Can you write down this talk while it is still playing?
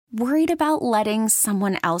Worried about letting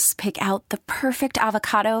someone else pick out the perfect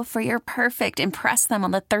avocado for your perfect impress them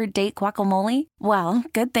on the third date guacamole? Well,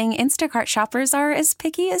 good thing Instacart shoppers are as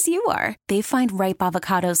picky as you are. They find ripe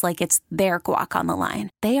avocados like it's their guac on the line.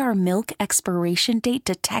 They are milk expiration date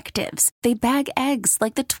detectives. They bag eggs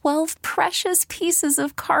like the 12 precious pieces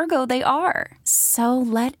of cargo they are. So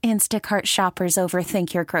let Instacart shoppers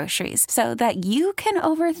overthink your groceries so that you can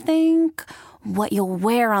overthink what you'll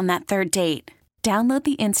wear on that third date. Download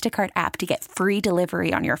the Instacart app to get free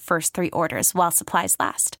delivery on your first 3 orders while supplies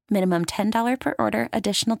last. Minimum $10 per order.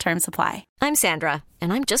 Additional terms apply. I'm Sandra,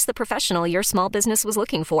 and I'm just the professional your small business was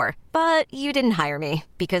looking for. But you didn't hire me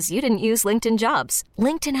because you didn't use LinkedIn Jobs.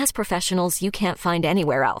 LinkedIn has professionals you can't find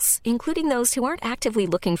anywhere else, including those who aren't actively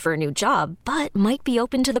looking for a new job, but might be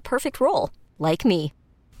open to the perfect role, like me.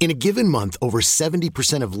 In a given month, over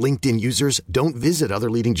 70% of LinkedIn users don't visit other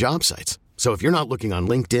leading job sites. So if you're not looking on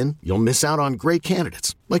LinkedIn, you'll miss out on great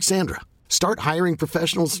candidates like Sandra. Start hiring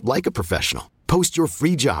professionals like a professional. Post your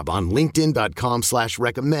free job on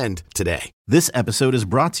linkedin.com/recommend today. This episode is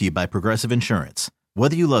brought to you by Progressive Insurance.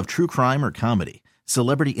 Whether you love true crime or comedy,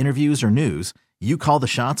 celebrity interviews or news, you call the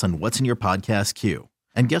shots on what's in your podcast queue.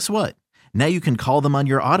 And guess what? Now you can call them on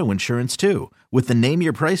your auto insurance too with the Name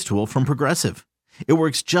Your Price tool from Progressive. It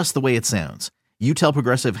works just the way it sounds. You tell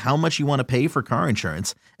Progressive how much you want to pay for car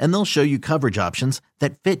insurance, and they'll show you coverage options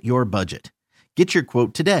that fit your budget. Get your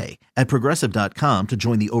quote today at Progressive.com to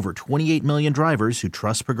join the over 28 million drivers who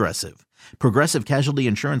trust Progressive. Progressive Casualty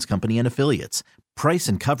Insurance Company and Affiliates. Price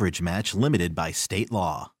and coverage match limited by state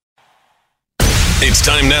law. It's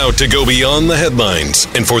time now to go beyond the headlines,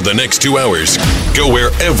 and for the next 2 hours, go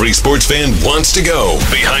where every sports fan wants to go.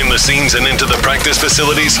 Behind the scenes and into the practice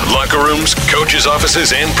facilities, locker rooms, coaches'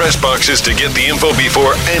 offices, and press boxes to get the info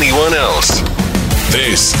before anyone else.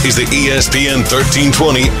 This is the ESPN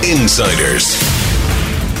 1320 Insiders.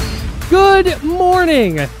 Good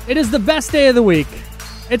morning. It is the best day of the week.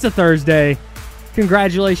 It's a Thursday.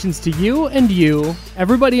 Congratulations to you and you,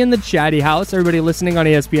 everybody in the chatty house, everybody listening on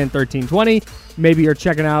ESPN 1320. Maybe you're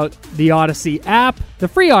checking out the Odyssey app, the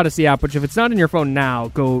free Odyssey app, which if it's not in your phone now,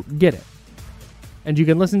 go get it. And you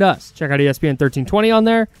can listen to us. Check out ESPN 1320 on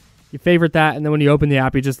there. You favorite that, and then when you open the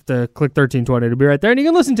app, you just click 1320. It'll be right there, and you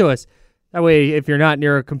can listen to us. That way, if you're not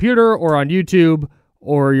near a computer or on YouTube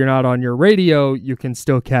or you're not on your radio, you can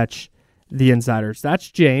still catch the Insiders.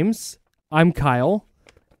 That's James. I'm Kyle.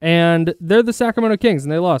 And they're the Sacramento Kings,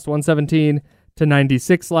 and they lost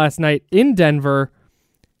 117-96 last night in Denver.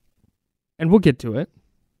 And we'll get to it.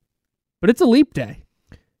 But it's a leap day.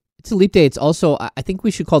 It's a leap day. It's also, I think we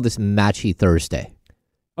should call this Matchy Thursday.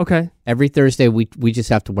 Okay. Every Thursday, we just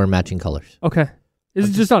have to wear matching colors. Okay. This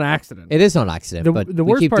is just on accident. It is on accident, but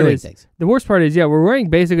we keep doing things. The worst part is, we're wearing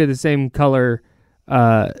basically the same color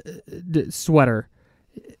sweater.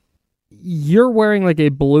 You're wearing like a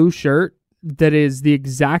blue shirt that is the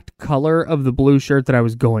exact color of the blue shirt that I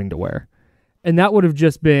was going to wear. And that would have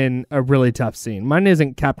just been a really tough scene. Mine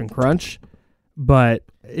isn't Captain Crunch, but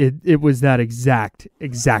it was that exact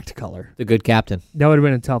color. The good captain. That would have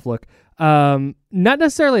been a tough look. Not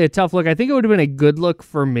necessarily a tough look. I think it would have been a good look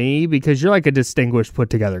for me because you're like a distinguished, put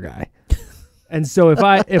together guy. And so if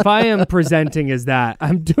I am presenting as that,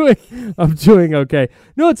 I'm doing okay.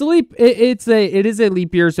 No, it's a leap. It is a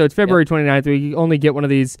leap year, so it's February 29th. We only get one of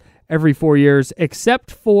these every 4 years, except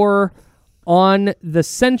for on the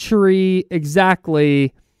century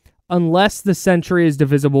exactly, unless the century is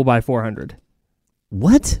divisible by 400.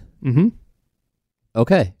 What? Mm-hmm.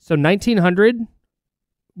 Okay. So 1900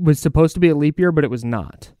 was supposed to be a leap year, but it was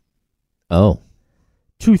not. Oh.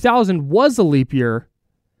 2000 was a leap year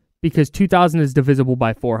because 2000 is divisible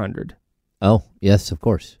by 400. Oh, yes, of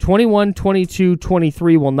course. 21, 22,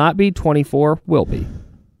 23 will not be. 24 will be.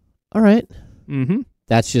 All right. Mm-hmm.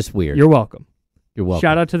 That's just weird. You're welcome. You're welcome.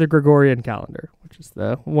 Shout out to the Gregorian calendar, which is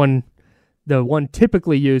the one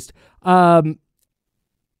typically used.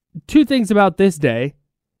 2 things about this day.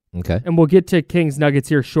 Okay. And we'll get to Kings Nuggets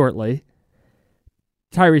here shortly.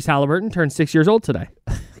 Tyrese Halliburton turned 6 years old today.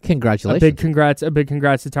 Congratulations. A big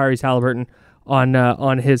congrats to Tyrese Halliburton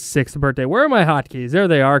on his 6th birthday. Where are my hotkeys? There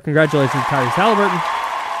they are. Congratulations to Tyrese Halliburton.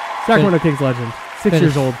 Sacramento Kings legend. 6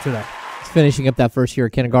 years old today. He's finishing up that first year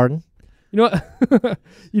of kindergarten. You know what?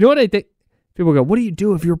 You know what I think? People go, what do you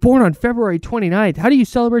do if you're born on February 29th? How do you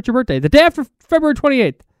celebrate your birthday? The day after February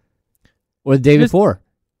 28th. Or the day before.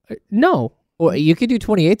 No. Or you could do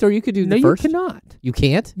 28th or you could do the first. No, you cannot. You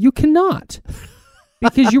can't? You cannot.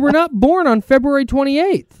 Because you were not born on February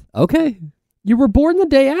 28th. Okay. You were born the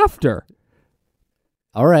day after.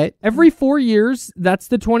 All right. Every 4 years, that's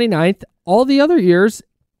the 29th. All the other years,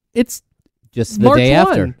 it's just the March day 1.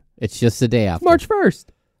 After. It's just the day after. March 1st.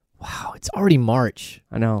 Wow, it's already March.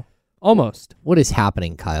 I know. Almost. What is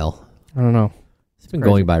happening, Kyle? I don't know. It's been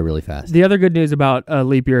going by really fast. The other good news about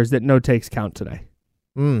leap year is that no takes count today.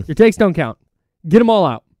 Your takes don't count. Get them all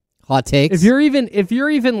out. Hot takes? If you're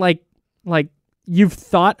even like you've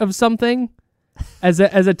thought of something as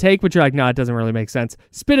a take, but you're like, no, it doesn't really make sense.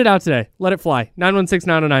 Spit it out today. Let it fly.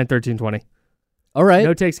 916-909-1320. All right.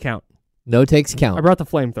 No takes count. No takes count. I brought the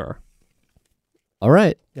flamethrower. All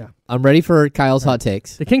right. Yeah. I'm ready for Kyle's hot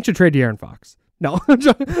takes. The Kings should trade De'Aaron Fox. No.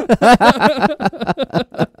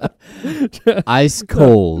 Ice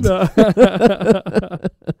cold.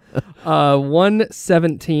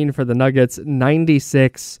 117 for the Nuggets,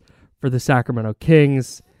 96 for the Sacramento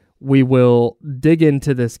Kings. We will dig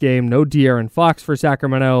into this game. No De'Aaron Fox for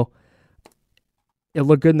Sacramento. It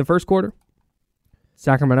looked good in the first quarter.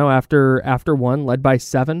 Sacramento, after one, led by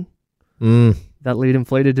 7. That lead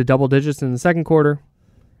inflated to double digits in the second quarter.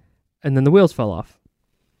 And then the wheels fell off.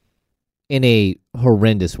 In a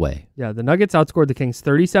horrendous way. Yeah, the Nuggets outscored the Kings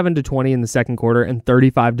 37-20 in the second quarter and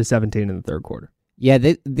 35-17 in the third quarter. Yeah,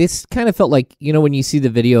 this kind of felt like, when you see the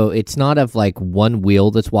video, it's not of like one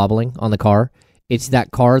wheel that's wobbling on the car. It's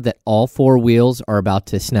that car that all 4 wheels are about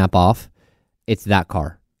to snap off. It's that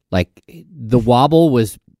car. Like, the wobble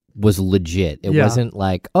was legit. It wasn't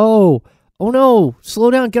like, oh no,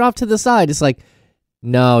 slow down, get off to the side. It's like,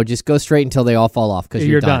 no, just go straight until they all fall off because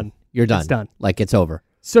you're done. You're done. It's done. Like, it's over.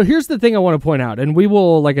 So here's the thing I want to point out, and we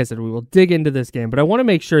will, like I said, we will dig into this game, but I want to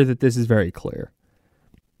make sure that this is very clear.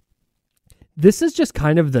 This is just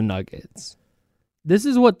kind of the Nuggets. This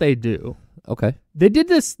is what they do. Okay. They did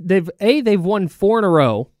this. They've won 4 in a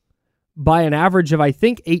row by an average of, I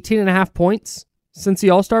think, 18.5 points since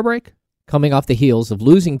the All-Star break. Coming off the heels of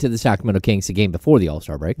losing to the Sacramento Kings the game before the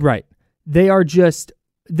All-Star break. Right. They are just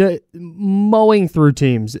mowing through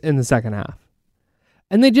teams in the second half.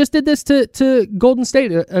 And they just did this to Golden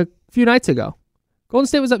State a few nights ago. Golden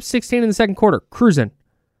State was up 16 in the second quarter, cruising.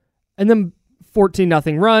 And then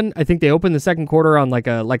 14-0 run. I think they opened the second quarter on like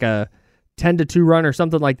a 10-2 run or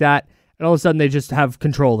something like that. And all of a sudden they just have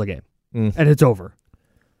control of the game. And it's over.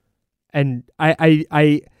 And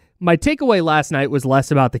I my takeaway last night was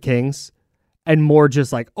less about the Kings and more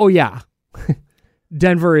just like, oh yeah,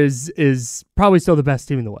 Denver is probably still the best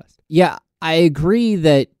team in the West. Yeah, I agree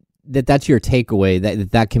that's your takeaway,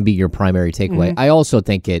 that can be your primary takeaway. Mm-hmm. I also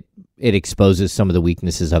think it exposes some of the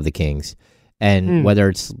weaknesses of the Kings. And whether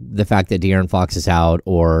it's the fact that De'Aaron Fox is out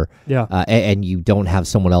or and you don't have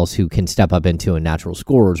someone else who can step up into a natural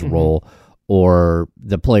scorer's role, or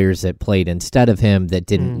the players that played instead of him that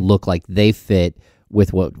didn't look like they fit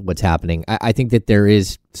with what's happening. I think that there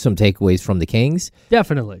is some takeaways from the Kings.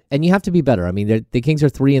 Definitely. And you have to be better. I mean, the Kings are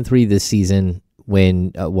 3-3 this season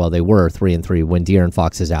when, they were 3-3 when De'Aaron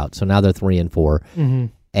Fox is out. So now they're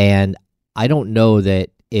 3-4. And I don't know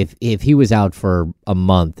that if he was out for a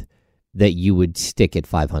month, that you would stick at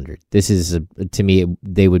 500. This is, to me,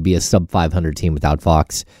 they would be a sub 500 team without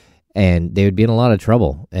Fox, and they would be in a lot of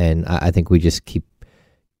trouble. And I think we just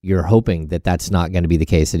you're hoping that that's not going to be the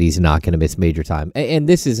case, that he's not going to miss major time. And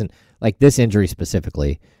this isn't, like this injury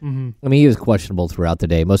specifically. I mean, he was questionable throughout the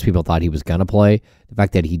day. Most people thought he was going to play. The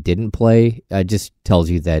fact that he didn't play just tells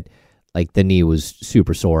you that, like, the knee was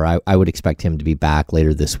super sore. I would expect him to be back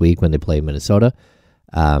later this week when they play Minnesota.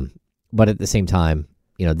 But at the same time,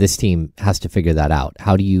 this team has to figure that out.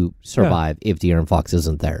 How do you survive if De'Aaron Fox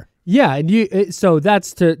isn't there? Yeah, and so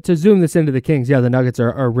that's to zoom this into the Kings. Yeah, the Nuggets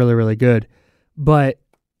are really, really good, but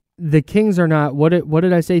the Kings are not. What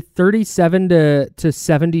did I say?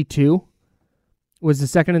 37-72 was the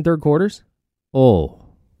second and third quarters. Oh,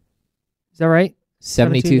 is that right?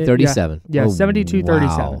 72-37. Yeah, 72-37.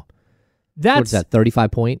 Wow. What's that?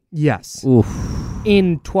 35 point? Yes. Oof.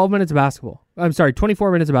 In 12 minutes of basketball. I'm sorry,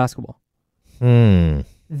 24 minutes of basketball.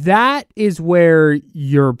 That is where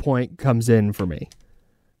your point comes in for me.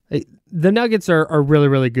 The Nuggets are really,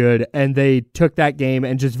 really good, and they took that game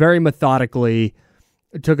and just very methodically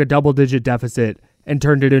took a double-digit deficit and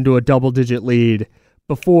turned it into a double-digit lead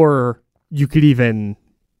before you could even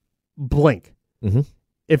blink.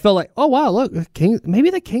 It felt like, oh, wow, look, maybe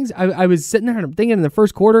the Kings, I was sitting there and I'm thinking in the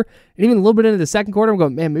first quarter, and even a little bit into the second quarter, I'm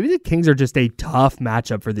going, man, maybe the Kings are just a tough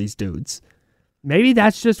matchup for these dudes. Maybe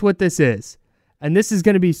that's just what this is. And this is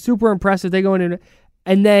going to be super impressive. They go in,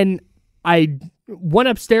 and then I went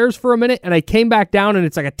upstairs for a minute, and I came back down, and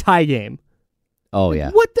it's like a tie game. Oh, yeah.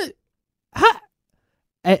 What the?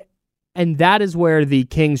 And that is where the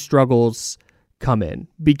Kings' struggles come in,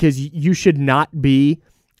 because you should not be,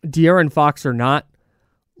 De'Aaron Fox or not,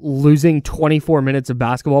 losing 24 minutes of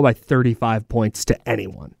basketball by 35 points to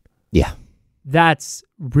anyone. Yeah. That's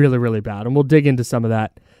really, really bad, and we'll dig into some of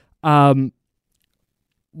that.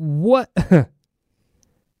 What? Can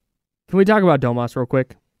we talk about Domas real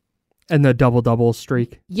quick? And the double-double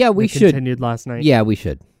streak. Yeah, we should. Continued last night. Yeah, we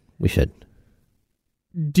should. We should.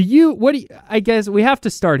 I guess we have to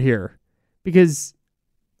start here because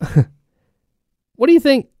what do you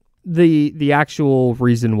think the actual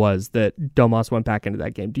reason was that Domas went back into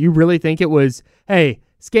that game? Do you really think it was, hey,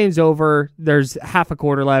 this game's over, there's half a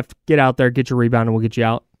quarter left, get out there, get your rebound, and we'll get you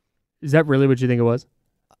out? Is that really what you think it was?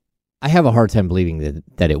 I have a hard time believing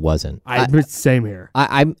that it wasn't. Same here.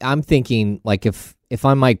 I'm thinking, like, if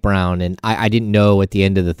I'm Mike Brown and I didn't know at the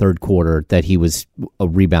end of the third quarter that he was a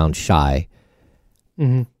rebound shy,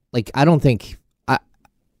 like, I don't think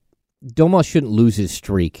Domas shouldn't lose his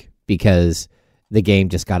streak because the game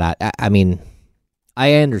just got out. I mean,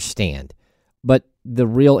 I understand, but the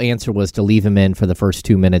real answer was to leave him in for the first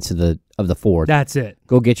 2 minutes of the fourth. That's it.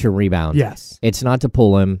 Go get your rebound. Yes. It's not to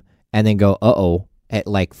pull him and then go, at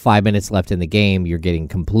like 5 minutes left in the game, you're getting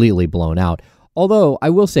completely blown out. Although, I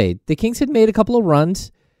will say, the Kings had made a couple of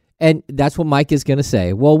runs, and that's what Mike is going to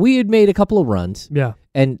say. Well, we had made a couple of runs. Yeah.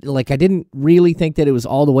 And, like, I didn't really think that it was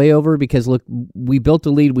all the way over because, look, we built a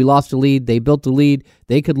lead, we lost a lead, they built a lead,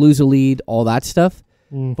 they could lose a lead, all that stuff.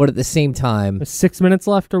 But at the same time... 6 minutes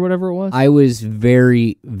left or whatever it was? I was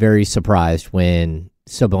very, very surprised when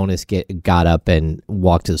Sabonis got up and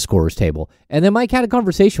walked to the scorer's table. And then Mike had a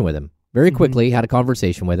conversation with him. Very quickly, had a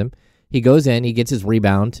conversation with him. He goes in, he gets his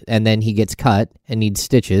rebound, and then he gets cut and needs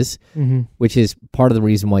stitches, which is part of the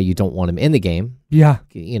reason why you don't want him in the game. Yeah.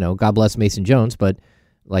 You know, God bless Mason Jones, but,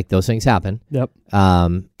 like, those things happen. Yep.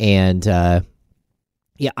 Yeah,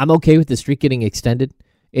 I'm okay with the streak getting extended.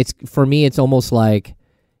 For me, it's almost like,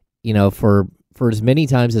 you know, for as many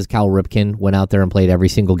times as Cal Ripken went out there and played every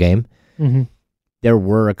single game, there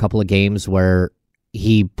were a couple of games where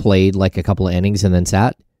he played like a couple of innings and then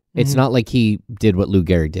sat. It's not like he did what Lou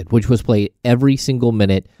Gehrig did, which was play every single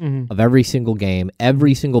minute of every single game,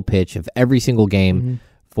 every single pitch of every single game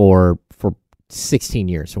for 16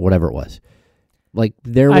 years or whatever it was. Like,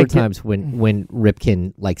 there were times when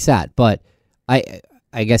Ripken, like, sat. But I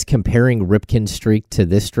guess comparing Ripken's streak to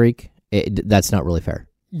this streak, that's not really fair.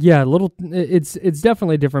 Yeah, it's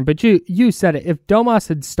definitely different. But you said it. If Domas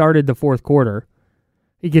had started the fourth quarter,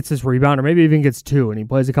 he gets his rebound, or maybe even gets two, and he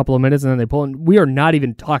plays a couple of minutes, and then they pull him. We are not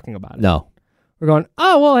even talking about it. No. We're going,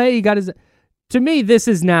 oh, well, hey, he got his... To me, this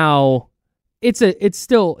is now... It's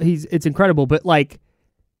incredible, but, like,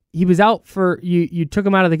 he was out for... You took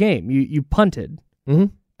him out of the game. You punted.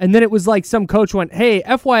 And then it was like some coach went, hey,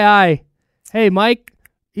 FYI, hey, Mike,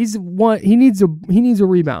 he needs a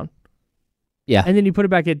rebound. Yeah. And then you put it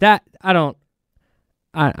back at that. I don't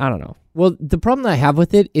know. Well, the problem that I have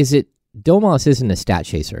with it is Domas isn't a stat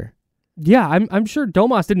chaser. Yeah, I'm sure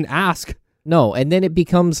Domas didn't ask. No, and then it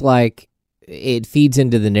becomes like it feeds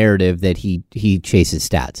into the narrative that he chases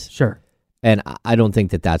stats. Sure. And I don't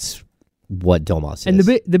think that's what Domas is.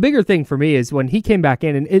 And the bigger thing for me is when he came back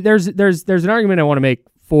in, and there's an argument I want to make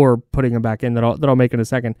for putting him back in that I'll make in a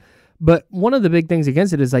second. But one of the big things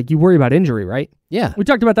against it is, like, you worry about injury, right? Yeah. We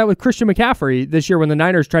talked about that with Christian McCaffrey this year when the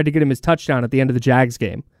Niners tried to get him his touchdown at the end of the Jags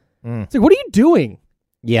game. It's like, what are you doing?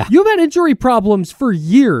 Yeah. You've had injury problems for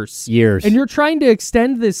years. And you're trying to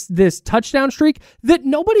extend this touchdown streak that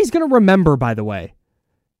nobody's going to remember, by the way.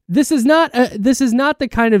 This is not the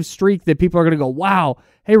kind of streak that people are going to go, wow,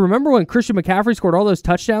 hey, remember when Christian McCaffrey scored all those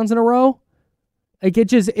touchdowns in a row? Like, that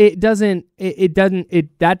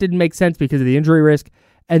didn't make sense because of the injury risk.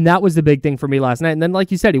 And that was the big thing for me last night. And then, like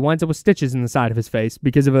you said, he winds up with stitches in the side of his face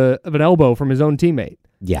because of an elbow from his own teammate.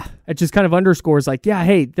 Yeah. It just kind of underscores, like, yeah,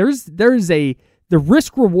 hey, the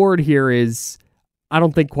risk reward here is, I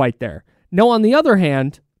don't think, quite there. No, on the other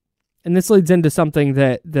hand, and this leads into something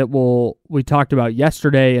that we talked about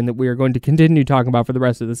yesterday and that we are going to continue talking about for the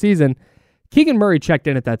rest of the season, Keegan Murray checked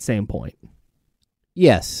in at that same point.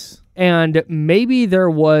 Yes. And maybe there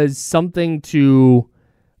was something to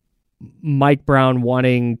Mike Brown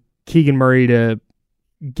wanting Keegan Murray to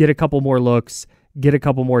get a couple more looks, get a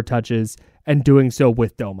couple more touches, and doing so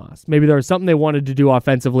with Domas. Maybe there was something they wanted to do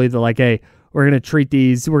offensively that, like, hey, we're going to treat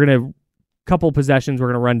these, we're going to, couple possessions, we're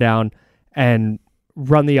going to run down and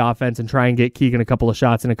run the offense and try and get Keegan a couple of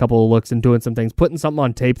shots and a couple of looks and doing some things, putting something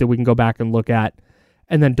on tape that we can go back and look at.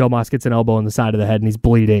 And then Domas gets an elbow in the side of the head and he's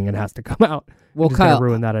bleeding and has to come out. Well, Kyle,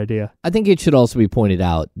 ruin that idea. I think it should also be pointed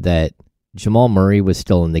out that Jamal Murray was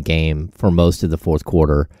still in the game for most of the fourth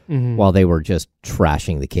quarter while they were just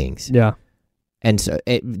trashing the Kings. Yeah. And so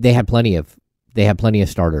they had plenty of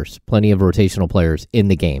starters, plenty of rotational players in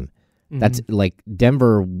the game. That's like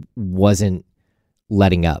Denver wasn't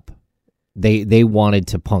letting up. They wanted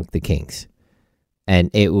to punk the Kings. And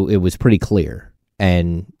it was pretty clear.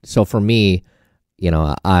 And so for me,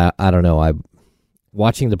 I don't know. I'm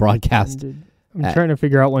watching the broadcast. I'm trying to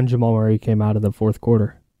figure out when Jamal Murray came out of the fourth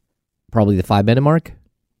quarter. Probably the 5-minute mark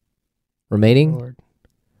remaining. Lord.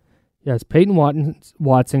 Yes, Peyton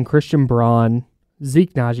Watson, Christian Braun,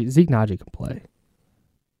 Zeke Najee. Zeke Najee can play.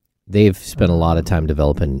 They've spent a lot of time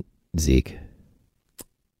developing Zeke.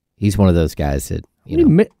 He's one of those guys that,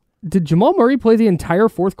 Did Jamal Murray play the entire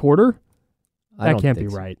fourth quarter? That can't be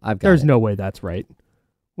right. There's no way that's right.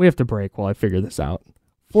 We have to break while I figure this out.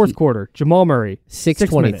 Fourth quarter, Jamal Murray.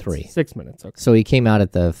 6:23. 6 minutes. Okay. So he came out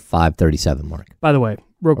at the 5:37 mark. By the way,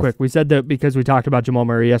 real quick, we said that because we talked about Jamal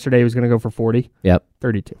Murray yesterday, he was going to go for 40. Yep.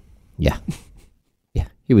 32. Yeah. Yeah.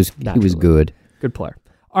 He was good. Good player.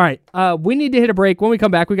 All right. We need to hit a break. When we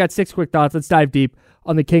come back, we got 6 quick thoughts. Let's dive deep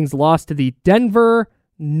on the Kings' loss to the Denver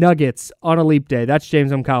Nuggets on a leap day. That's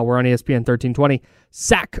James. I'm Kyle. We're on ESPN 1320.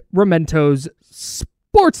 Sacramento's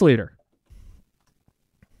sports leader.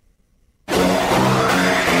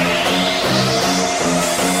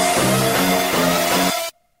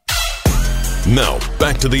 Now,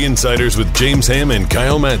 back to the Insiders with James Ham and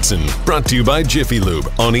Kyle Madsen. Brought to you by Jiffy Lube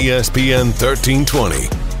on ESPN 1320.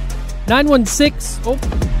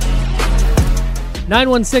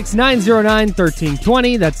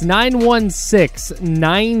 916-909-1320. That's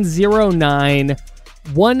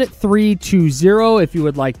 916-909-1320. If you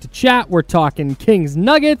would like to chat, we're talking Kings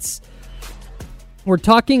Nuggets. We're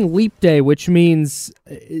talking leap day, which means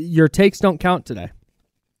your takes don't count today.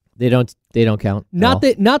 They don't count. Not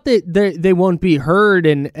that they won't be heard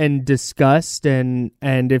and discussed, and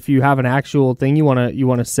if you have an actual thing you want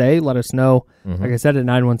to say, let us know. Mm-hmm. Like I said, at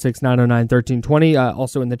 916-909-1320.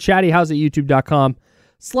 Also in the chatty house at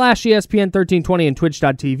youtube.com/ESPN1320 and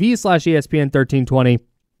twitch.tv/ESPN1320.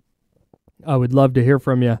 I would love to hear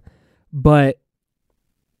from you. But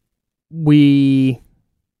where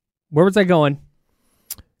was I going?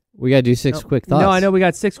 We got to do 6 quick thoughts. No, I know we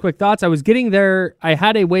got 6 quick thoughts. I was getting there. I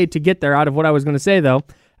had a way to get there out of what I was going to say, though,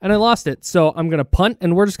 and I lost it. So I'm going to punt,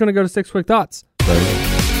 and we're just going to go to 6 quick thoughts.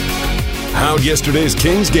 How'd yesterday's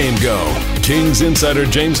Kings game go? Kings insider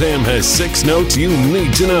James Ham has 6 notes you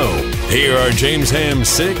need to know. Here are James Ham's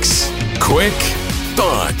 6 quick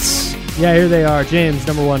thoughts. Yeah, here they are. James,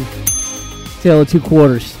 number 1. Tale of 2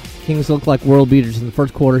 quarters. Kings look like world beaters in the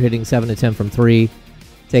first quarter, hitting 7 of 10 from 3.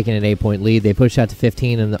 Taking an 8-point lead. They pushed out to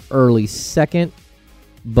 15 in the early second,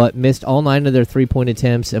 but missed all 9 of their 3-point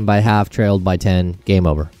attempts, and by half trailed by 10. Game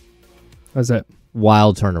over. That was it.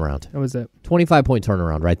 Wild turnaround. That was it. 25-point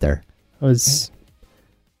turnaround right there. It was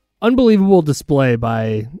unbelievable display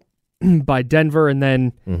by Denver, and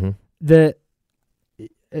then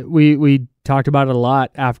we talked about it a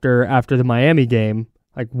lot after the Miami game.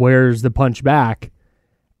 Like, where's the punch back?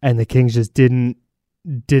 And the Kings just didn't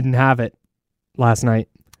have it last night.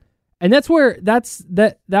 And this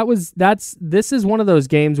is one of those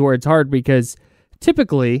games where it's hard because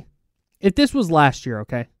typically, if this was last year,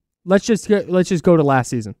 okay, let's just go to last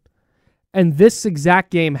season, and this exact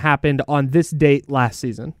game happened on this date last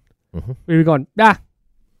season, we'd be going, it's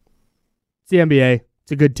the NBA,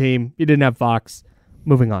 it's a good team, you didn't have Fox,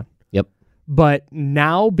 moving on. Yep. But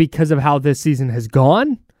now, because of how this season has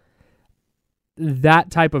gone, that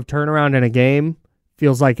type of turnaround in a game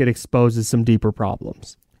feels like it exposes some deeper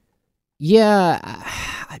problems. Yeah,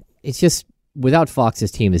 it's just without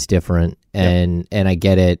Fox's team is different, and I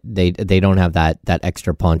get it. They don't have that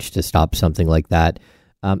extra punch to stop something like that,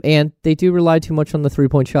 and they do rely too much on the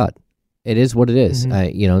 3-point shot. It is what it is.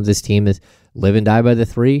 This team is live and die by the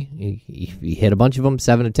 3. You hit a bunch of them,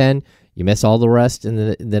 7 of 10. You miss all the rest in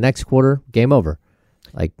the next quarter. Game over.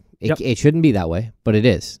 Like it shouldn't be that way, but it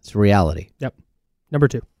is. It's reality. Yep. Number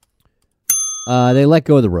 2. They let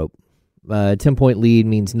go of the rope. 10-point lead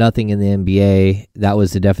means nothing in the NBA. That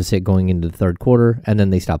was the deficit going into the third quarter, and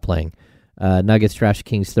then they stopped playing. Nuggets trashed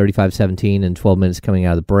Kings 35-17 in 12 minutes coming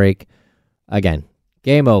out of the break. Again,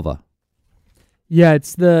 game over. Yeah,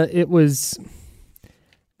 it was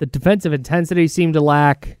the defensive intensity seemed to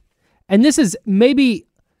lack. And this is maybe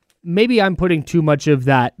I'm putting too much of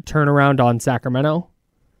that turnaround on Sacramento.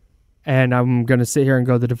 And I'm going to sit here and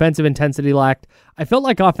go, the defensive intensity lacked. I felt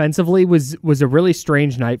like offensively was a really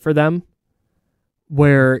strange night for them,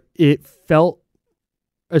 where it felt,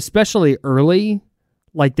 especially early,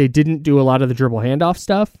 like they didn't do a lot of the dribble handoff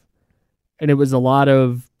stuff. And it was a lot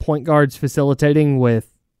of point guards facilitating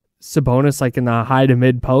with Sabonis like in the high to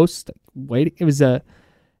mid post. It was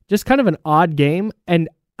just kind of an odd game. And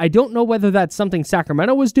I don't know whether that's something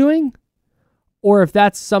Sacramento was doing or if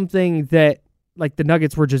that's something that like the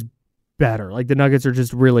Nuggets were just better. Like the Nuggets are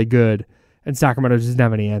just really good and Sacramento just didn't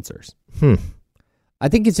have any answers. I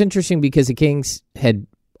think it's interesting because the Kings had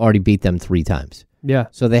already beat them 3 times. Yeah.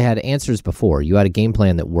 So they had answers before. You had a game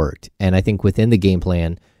plan that worked. And I think within the game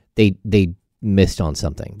plan, they missed on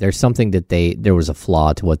something. There's something that there was a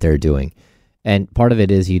flaw to what they're doing. And part of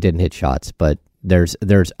it is you didn't hit shots, but there's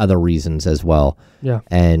other reasons as well. Yeah.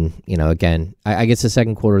 And, again, I guess the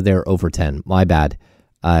second quarter they're over 10. My bad.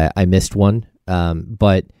 I missed one.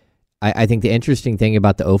 But I think the interesting thing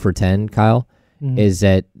about the 0 for 10, Kyle, is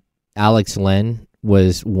that Alex Len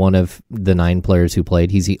was one of the 9 players who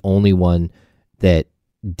played. He's the only one that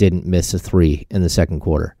didn't miss a 3 in the second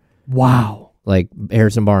quarter. Wow. Like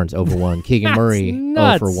Harrison Barnes, 0 for 1. Keegan Murray,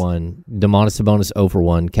 nuts. 0 for 1. Domantas Sabonis, 0 for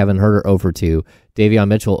 1. Kevin Huerter, 0 for 2. Davion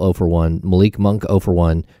Mitchell, 0 for 1. Malik Monk, 0 for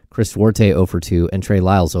 1. Chris Duarte, 0 for 2. And Trey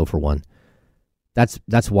Lyles, 0 for 1.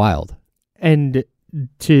 That's wild. And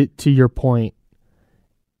to your point,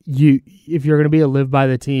 if you're going to be a live by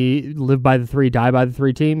the 3, die by the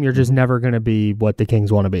 3 team, you're just never going to be what the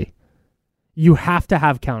Kings want to be. You have to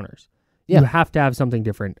have counters. Yeah. You have to have something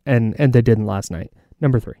different, and they didn't last night.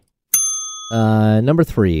 Number 3. Number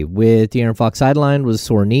 3, with De'Aaron Fox sidelined, was a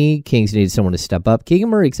sore knee. Kings needed someone to step up. Keegan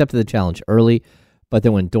Murray accepted the challenge early, but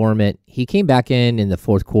then went dormant. He came back in the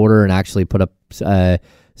fourth quarter and actually put up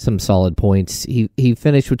some solid points. He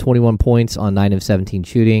finished with 21 points on 9 of 17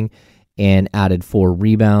 shooting and added 4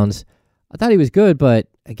 rebounds. I thought he was good, but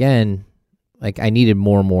again, I needed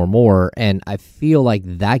more. And I feel like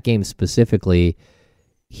that game specifically,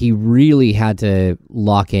 he really had to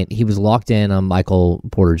lock in. He was locked in on Michael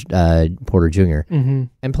Porter Jr.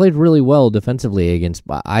 And played really well defensively against.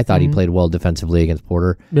 I thought he played well defensively against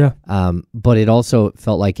Porter. Yeah. But it also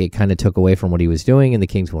felt like it kind of took away from what he was doing, and the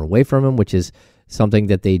Kings went away from him, which is something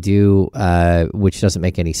that they do, which doesn't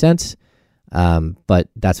make any sense. But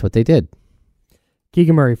that's what they did.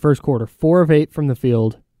 Keegan Murray, first quarter, 4 of 8 from the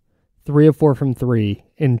field, 3 of 4 from 3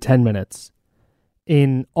 in 10 minutes.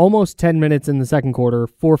 In almost 10 minutes in the second quarter,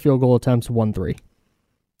 4 field goal attempts, 1 3.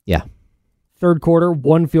 Yeah. Third quarter,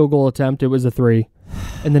 1 field goal attempt, it was a 3.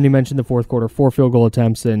 And then he mentioned the fourth quarter, 4 field goal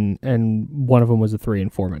attempts, and one of them was a 3 in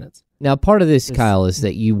 4 minutes. Now, part of this, Kyle, is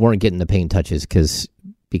that you weren't getting the paint touches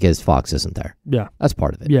because Fox isn't there. Yeah. That's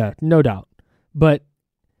part of it. Yeah, no doubt. But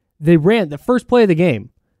they ran the first play of the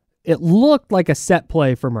game. It looked like a set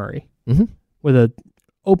play for Murray with a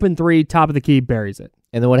open 3, top of the key, buries it.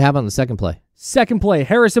 And then what happened on the second play? Second play,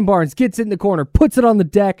 Harrison Barnes gets it in the corner, puts it on the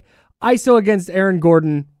deck, ISO against Aaron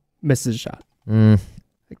Gordon, misses a shot.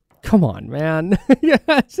 Come on, man.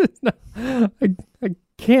 It's just not, I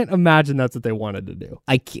can't imagine that's what they wanted to do.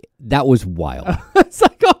 That was wild. It's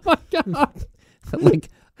like, oh my God.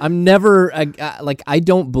 I'm never, I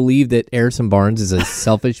don't believe that Harrison Barnes is a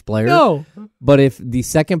selfish player. No. But if the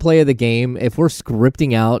second play of the game, if we're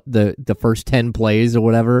scripting out the first 10 plays or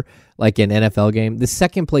whatever, like an NFL game, the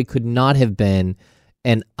second play could not have been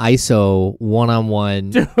an ISO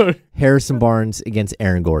one-on-one Harrison Barnes against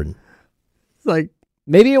Aaron Gordon. It's like,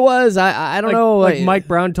 maybe it was. I don't know. Like Mike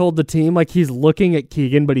Brown told the team, he's looking at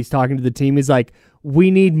Keegan, but he's talking to the team. He's like, we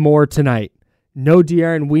need more tonight. No,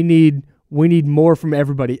 De'Aaron, we need more from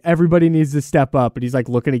everybody. Everybody needs to step up. And he's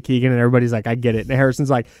looking at Keegan, and everybody's like, I get it. And Harrison's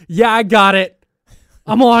like, yeah, I got it.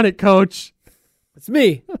 I'm on it, coach. It's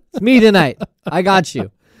me. It's me tonight. I got you.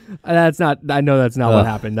 I know that's not what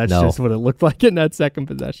happened. That's just what it looked like in that second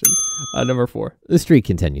possession. Number 4. The streak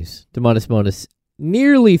continues. Domantas Sabonis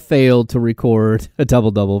nearly failed to record a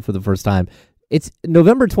double-double for the first time. It's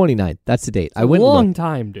November 29th. That's the date. I went long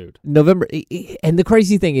time, dude. November. And the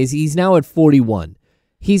crazy thing is he's now at 41.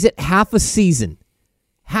 He's at half a season.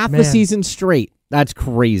 A season straight. That's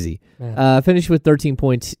crazy. Finished with 13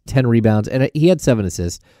 points, 10 rebounds, and he had 7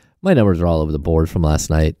 assists. My numbers are all over the board from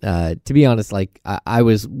last night. To be honest, I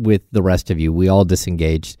was with the rest of you. We all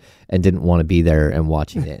disengaged and didn't want to be there and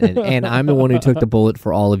watching it. And I'm the one who took the bullet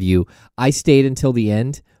for all of you. I stayed until the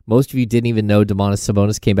end. Most of you didn't even know Domantas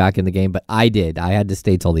Sabonis came back in the game, but I did. I had to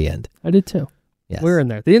stay till the end. I did too. Yes. We were in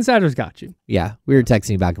there. The insiders got you. Yeah, we were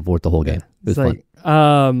texting back and forth the whole game. It was fun.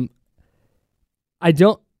 I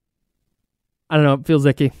don't know. It feels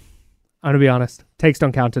icky. I'm going to be honest. Takes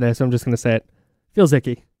don't count today, so I'm just going to say it. Feels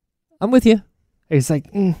icky. I'm with you. It's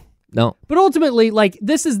like, no. But ultimately,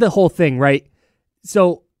 this is the whole thing, right?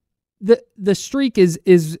 So the streak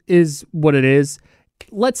is what it is.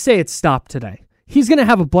 Let's say it's stopped today. He's going to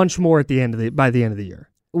have a bunch more at by the end of the year.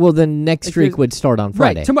 Well, the next streak would start on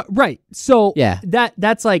Friday. Right. So yeah.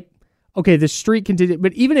 That's okay, the streak continued,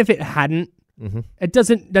 but even if it hadn't,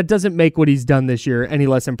 that doesn't make what he's done this year any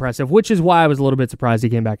less impressive, which is why I was a little bit surprised he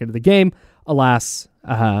came back into the game. Alas,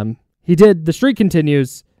 he did. The streak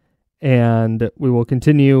continues, and we will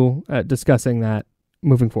continue discussing that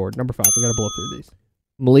moving forward. Number 5, we got to blow through these.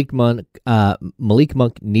 Malik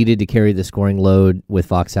Monk needed to carry the scoring load with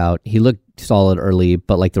Fox out. He looked solid early,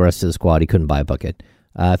 but like the rest of the squad, he couldn't buy a bucket.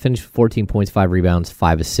 Finished 14 points, 5 rebounds,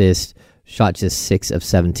 5 assists. Shot just 6 of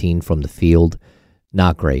 17 from the field.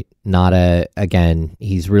 Not great. Again,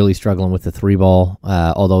 he's really struggling with the 3-ball,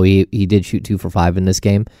 although he did shoot 2 for 5 in this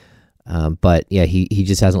game. But yeah, he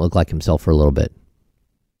just hasn't looked like himself for a little bit.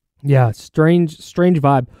 Yeah, strange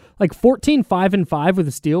vibe. Like 14, 5, and 5 with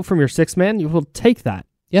a steal from your 6th man, you will take that.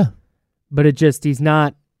 Yeah. But he's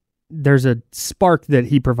not, there's a spark that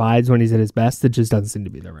he provides when he's at his best that just doesn't seem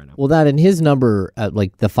to be there right now. Well, that and his number,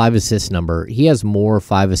 like the 5 assist number, he has more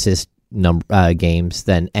 5 assist games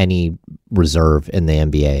than any reserve in the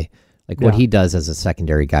NBA. Like what he does as a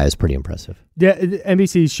secondary guy is pretty impressive. Yeah,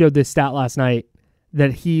 NBC showed this stat last night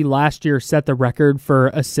that he last year set the record for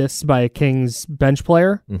assists by a Kings bench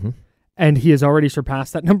player, and he has already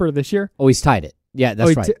surpassed that number this year. Oh, he's tied it. Yeah,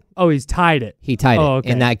 that's right. He's tied it. He tied it. Okay.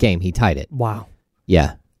 In that game. He tied it. Wow.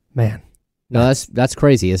 Yeah. Man. No, that's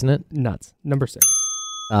crazy, isn't it? Nuts. Number 6.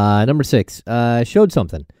 Number 6. Showed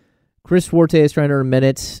something. Chris Duarte is trying to earn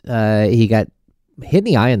minutes. He got hit in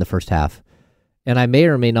the eye in the first half, and I may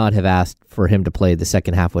or may not have asked for him to play the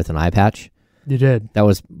second half with an eye patch. You did. That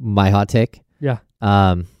was my hot take. Yeah.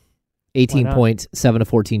 18 points, 7 of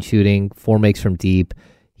 14 shooting, 4 makes from deep.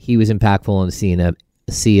 He was impactful in a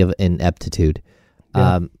sea of ineptitude.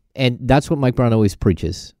 Yeah. And that's what Mike Brown always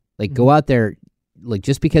preaches. Like, go out there, like,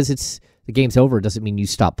 just because the game's over doesn't mean you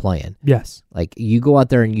stop playing. Yes. Like, you go out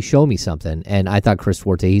there and you show me something. And I thought Chris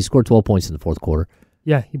Duarte, he scored 12 points in the fourth quarter.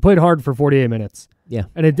 Yeah, he played hard for 48 minutes. Yeah.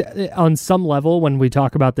 And on some level, when we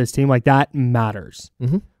talk about this team, like, that matters.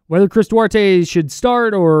 Mm-hmm. Whether Chris Duarte should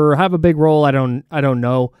start or have a big role, I don't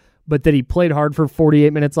know. But that he played hard for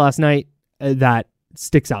 48 minutes last night, that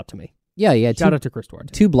sticks out to me. Yeah. Shout out to Chris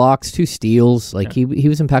Duarte. 2 blocks, 2 steals. Like, he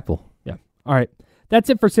was impactful. Yeah. All right. That's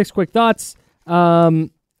it for 6 quick thoughts.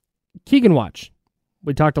 Keegan watch.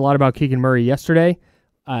 We talked a lot about Keegan Murray yesterday.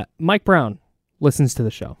 Mike Brown listens to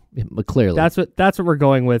the show. Yeah, but clearly. That's what we're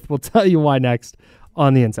going with. We'll tell you why next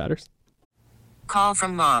on The Insiders. Call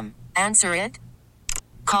from mom. Answer it.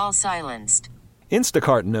 Call silenced.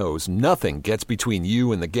 Instacart knows nothing gets between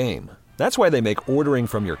you and the game. That's why they make ordering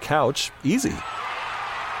from your couch easy.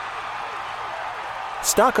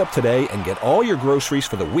 Stock up today and get all your groceries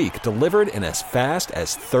for the week delivered in as fast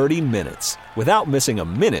as 30 minutes without missing a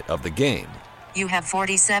minute of the game. You have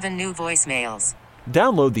 47 new voicemails.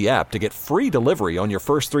 Download the app to get free delivery on your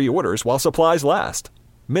first 3 orders while supplies last.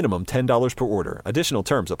 Minimum $10 per order. Additional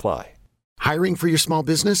terms apply. Hiring for your small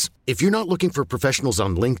business? If you're not looking for professionals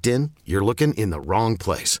on LinkedIn, you're looking in the wrong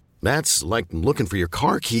place. That's like looking for your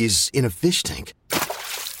car keys in a fish tank.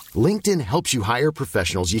 LinkedIn helps you hire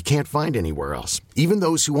professionals you can't find anywhere else, even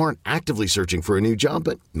those who aren't actively searching for a new job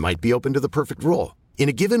but might be open to the perfect role. In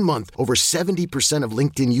a given month, over 70% of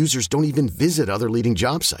LinkedIn users don't even visit other leading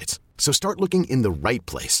job sites. So start looking in the right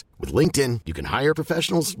place. With LinkedIn, you can hire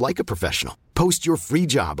professionals like a professional. Post your free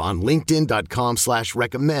job on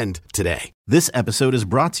linkedin.com/recommend today. This episode is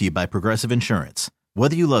brought to you by Progressive Insurance.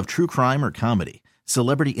 Whether you love true crime or comedy,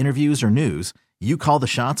 celebrity interviews or news, you call the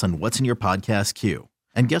shots on what's in your podcast queue.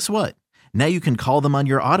 And guess what? Now you can call them on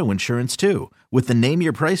your auto insurance too with the Name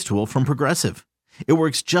Your Price tool from Progressive. It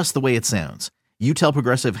works just the way it sounds. You tell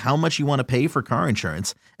Progressive how much you want to pay for car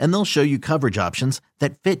insurance, and they'll show you coverage options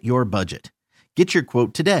that fit your budget. Get your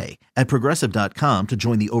quote today at Progressive.com to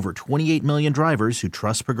join the over 28 million drivers who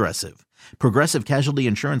trust Progressive. Progressive Casualty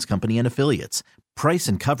Insurance Company and Affiliates. Price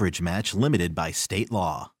and coverage match limited by state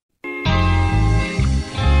law.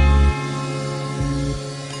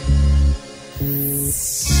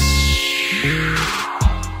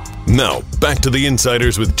 Now, back to the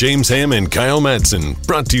Insiders with James Ham and Kyle Madsen,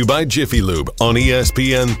 brought to you by Jiffy Lube on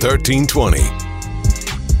ESPN 1320.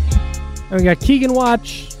 And we got Keegan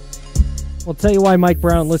Watch. We'll tell you why Mike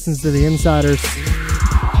Brown listens to the Insiders,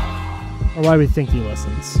 or why we think he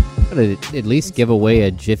listens. At least give away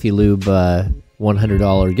a Jiffy Lube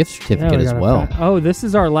 $100 gift certificate as well. This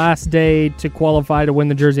is our last day to qualify to win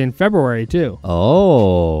the jersey in February, too.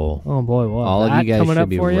 Oh boy, well, all of you guys should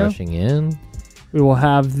be rushing in. We will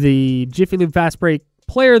have the Jiffy Lube Fast Break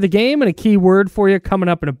player of the game and a key word for you coming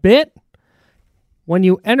up in a bit. When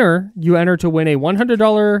you enter to win a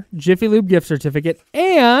 $100 Jiffy Lube gift certificate,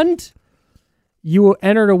 and you will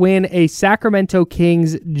enter to win a Sacramento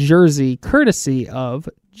Kings jersey courtesy of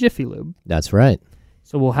Jiffy Lube. That's right.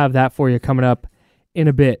 So we'll have that for you coming up in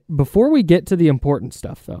a bit. Before we get to the important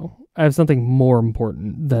stuff, though, I have something more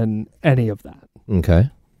important than any of that. Okay.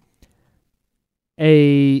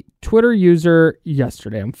 A Twitter user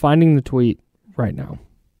yesterday, I'm finding the tweet right now,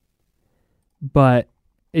 but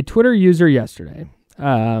a Twitter user yesterday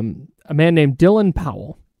a man named Dylan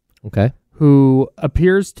Powell. Okay. Who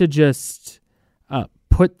appears to just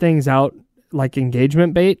put things out like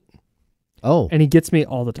engagement bait. Oh. And he gets me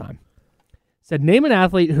all the time. Said, name an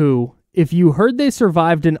athlete who, if you heard they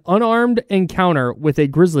survived an unarmed encounter with a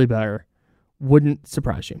grizzly bear, wouldn't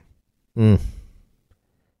surprise you.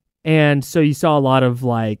 And so you saw a lot of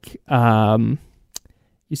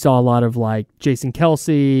Jason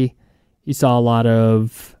Kelsey. You saw a lot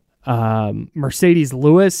of Mercedes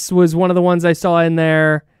Lewis was one of the ones I saw in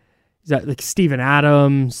there. Is that like Steven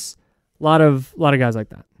Adams? A lot of guys like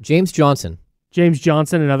that. James Johnson,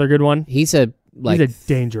 another good one. He's a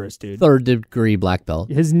dangerous dude. 3rd degree black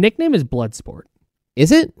belt. His nickname is Bloodsport.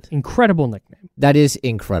 Is it? Incredible nickname. That is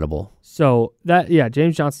incredible. So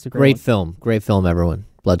James Johnson's a great film. Great film, everyone.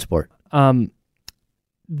 Bloodsport.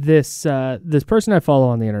 This person I follow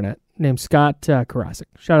on the internet named Scott Karasik.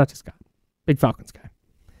 Shout out to Scott. Big Falcons guy.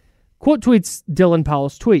 Quote tweets Dylan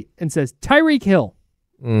Powell's tweet and says, Tyreek Hill.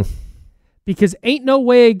 Because ain't no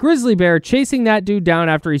way a grizzly bear chasing that dude down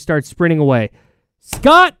after he starts sprinting away.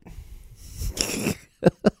 Scott!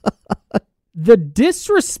 The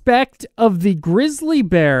disrespect of the grizzly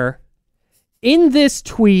bear in this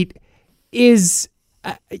tweet is,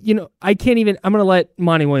 I can't even, I'm going to let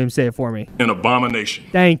Monty Williams say it for me. An abomination.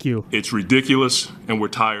 Thank you. It's ridiculous, and we're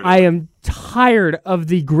tired of it. I am tired of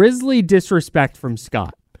the grizzly disrespect from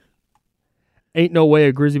Scott. Ain't no way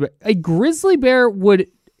a grizzly bear would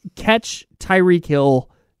catch Tyreek Hill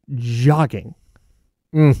jogging.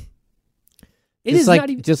 It is like, not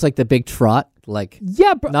even, just like the big trot,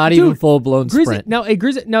 not even full blown sprint. Now a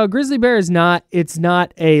grizzly bear is not. It's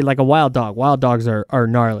not like a wild dog. Wild dogs are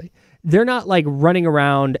gnarly. They're not like running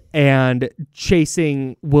around and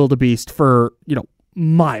chasing wildebeest for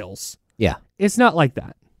miles. Yeah, it's not like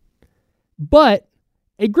that. But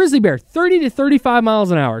a grizzly bear, 30 to 35 miles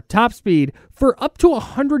an hour, top speed for up to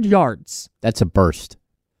 100 yards. That's a burst.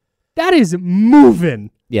 That is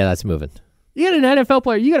moving. Yeah, that's moving. You got an NFL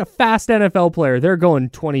player, you got a fast NFL player, they're going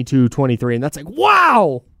 22, 23, and that's like,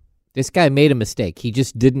 wow! This guy made a mistake. He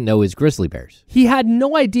just didn't know his grizzly bears. He had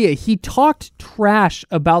no idea. He talked trash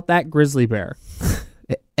about that grizzly bear.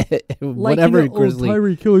 Whatever grizzly.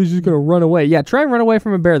 Tyreek Hill, he's just going to run away. Yeah, try and run away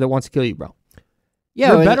from a bear that wants to kill you, bro.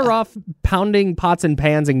 Yeah, you're better off pounding pots and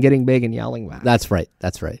pans and getting big and yelling back. That's right.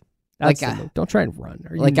 Don't try and run.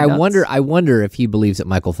 I wonder if he believes that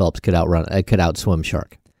Michael Phelps could outswim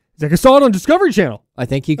Shark. He's like, I saw it on Discovery Channel. I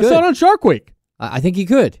think he could. I saw it on Shark Week. I think he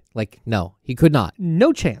could. No, he could not.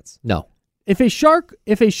 No chance. No. If a shark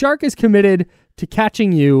is committed to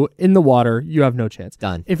catching you in the water, you have no chance.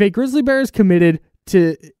 Done. If a grizzly bear is committed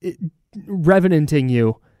to revenanting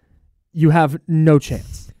you, you have no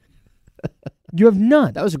chance. You have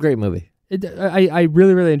none. That was a great movie. I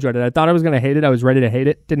really, really enjoyed it. I thought I was going to hate it. I was ready to hate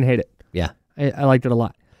it. Didn't hate it. Yeah. I liked it a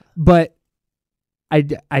lot. But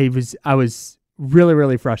I was really,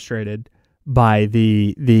 really frustrated by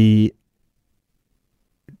the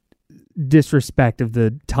disrespect of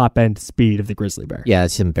the top end speed of the grizzly bear. Yeah,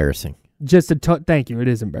 it's embarrassing. Thank you. It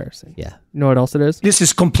is embarrassing. Yeah. You know what else it is? This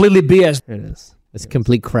is completely BS. It is. It's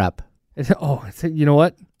complete crap. You know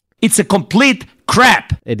what? It's a complete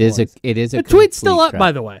crap. It is a The tweet's still up,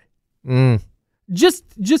 by the way. Just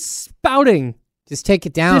spouting. Just take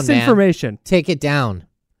it down, disinformation. Man. Take it down.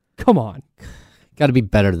 Come on. Got to be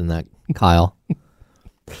better than that, Kyle.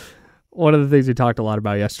 One of the things we talked a lot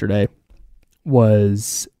about yesterday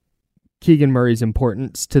was Keegan Murray's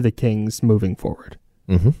importance to the Kings moving forward.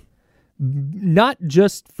 Mm-hmm. Not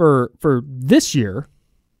just for this year,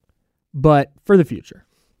 but for the future.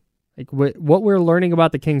 Like what we're learning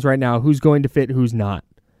about the Kings right now, who's going to fit, who's not.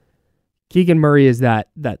 Keegan Murray is that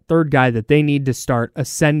third guy that they need to start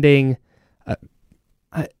ascending at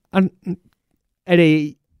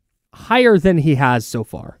a higher than he has so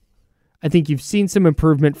far. I think you've seen some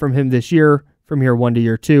improvement from him this year, from year 1 to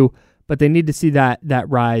year 2, but they need to see that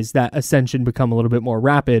rise, that ascension become a little bit more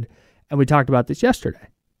rapid. And we talked about this yesterday.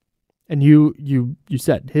 And you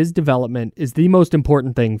said his development is the most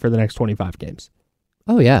important thing for the next 25 games.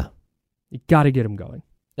 Oh, yeah. You got to get him going.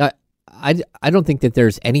 I don't think that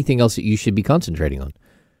there's anything else that you should be concentrating on.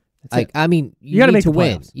 I mean, you got to make to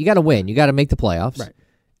win. You got to win. You got to make the playoffs. Right.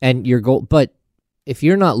 And your goal. But if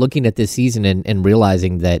you're not looking at this season and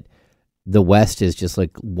realizing that the West is just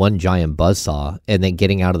like one giant buzzsaw, and then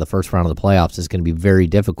getting out of the first round of the playoffs is going to be very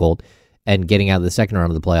difficult, and getting out of the second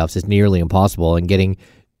round of the playoffs is nearly impossible, and getting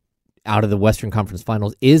out of the Western Conference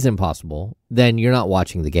Finals is impossible, then you're not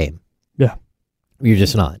watching the game. Yeah. You're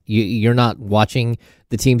just not. You're not watching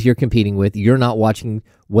the teams you're competing with. You're not watching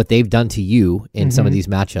what they've done to you in some of these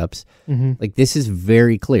matchups. Mm-hmm. Like, this is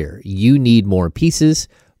very clear. You need more pieces,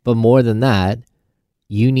 but more than that,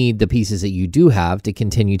 you need the pieces that you do have to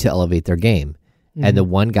continue to elevate their game. And the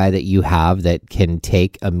one guy that you have that can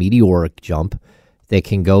take a meteoric jump, that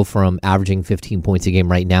can go from averaging 15 points a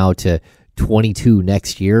game right now to 22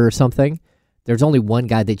 next year or something, there's only one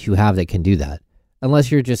guy that you have that can do that.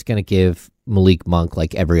 Unless you're just going to give Malik Monk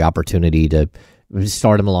like every opportunity to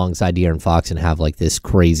start him alongside De'Aaron Fox and have like this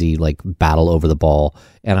crazy like battle over the ball.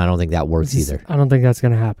 And I don't think that works either. I don't think that's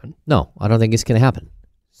going to happen. No, I don't think it's going to happen.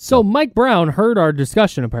 So Mike Brown heard our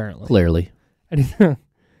discussion apparently. Clearly. And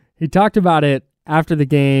he talked about it after the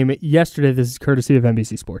game yesterday. This is courtesy of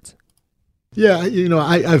NBC Sports. Yeah,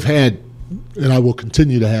 I've had, and I will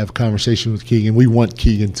continue to have conversations with Keegan. We want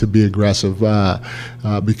Keegan to be aggressive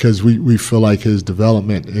because we feel like his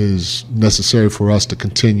development is necessary for us to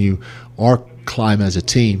continue our climb as a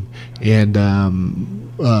team. And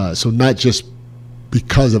so not just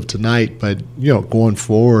because of tonight, but going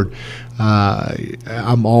forward,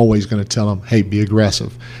 I'm always going to tell him, hey, be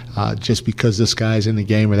aggressive. Just because this guy's in the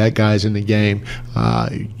game or that guy's in the game,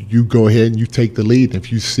 you go ahead and you take the lead.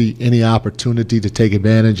 If you see any opportunity to take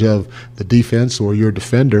advantage of the defense or your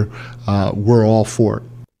defender, we're all for it.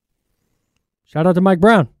 Shout out to Mike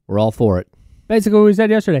Brown. We're all for it. Basically what we said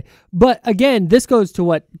yesterday. But again, this goes to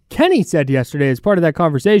what Kenny said yesterday as part of that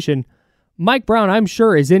conversation. Mike Brown, I'm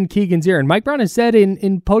sure, is in Keegan's ear. And Mike Brown has said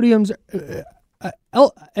in podiums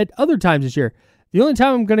at other times this year, the only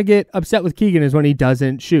time I'm going to get upset with Keegan is when he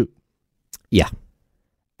doesn't shoot. Yeah.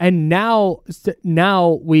 And now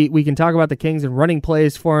we can talk about the Kings and running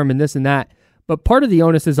plays for him and this and that. But part of the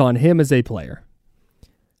onus is on him as a player.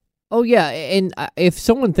 Oh, yeah. And if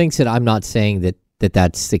someone thinks that I'm not saying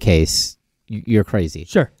that's the case, you're crazy.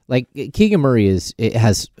 Sure. Like, Keegan Murray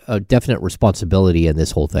has a definite responsibility in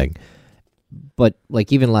this whole thing. But,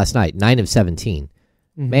 like, even last night, 9 of 17.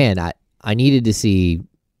 Mm-hmm. Man, I needed to see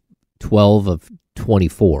 12 of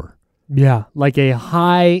 24. Yeah, like a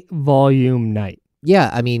high-volume night. Yeah,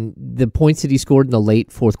 I mean, the points that he scored in the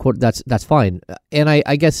late fourth quarter, that's fine. And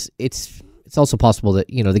I guess it's also possible that,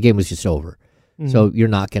 the game was just over. Mm-hmm. So you're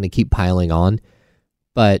not going to keep piling on.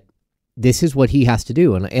 But this is what he has to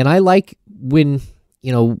do. And I like when,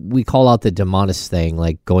 we call out the Demonis thing,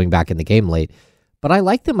 like going back in the game late. But I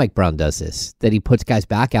like that Mike Brown does this, that he puts guys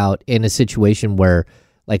back out in a situation where,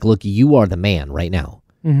 like, look, you are the man right now.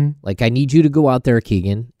 Mm-hmm. Like, I need you to go out there,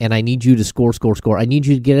 Keegan, and I need you to score. I need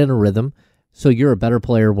you to get in a rhythm so you're a better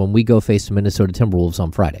player when we go face the Minnesota Timberwolves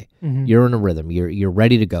on Friday. Mm-hmm. You're in a rhythm. You're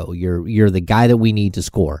ready to go. You're the guy that we need to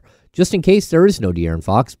score. Just in case there is no De'Aaron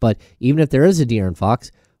Fox, but even if there is a De'Aaron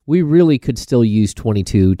Fox, we really could still use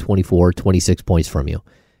 22, 24, 26 points from you.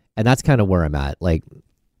 And that's kind of where I'm at. Like,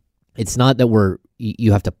 it's not that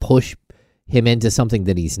you have to push him into something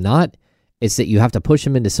that he's not. It's that you have to push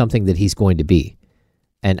him into something that he's going to be.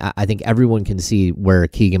 And I think everyone can see where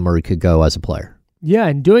Keegan Murray could go as a player. Yeah,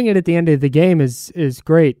 and doing it at the end of the game is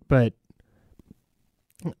great, but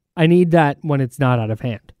I need that when it's not out of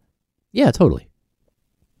hand. Yeah, totally.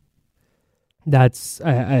 That's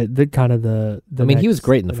the kind of the I mean, he was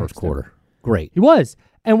great in the first quarter. Step. Great. He was.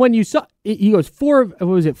 And when you saw, he goes 4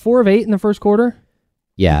 of 8 in the first quarter?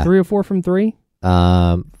 Yeah. 3 of 4 from 3?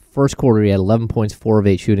 First quarter, he had 11 points, 4 of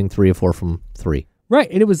 8 shooting, 3 of 4 from 3.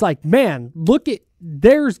 Right, and it was like, man, look at,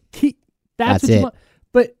 there's key. That's what it. you want.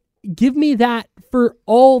 But give me that for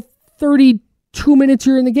all 32 minutes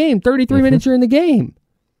you're in the game, 33 minutes you're in the game.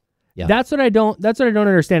 Yeah. That's what I don't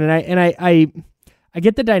understand. And I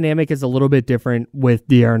get the dynamic is a little bit different with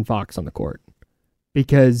De'Aaron Fox on the court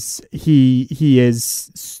because he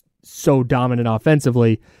is so dominant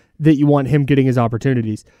offensively that you want him getting his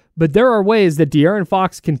opportunities. But there are ways that De'Aaron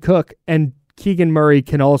Fox can cook and Keegan Murray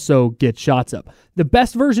can also get shots up. The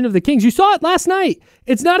best version of the Kings, you saw it last night.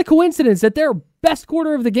 It's not a coincidence that their best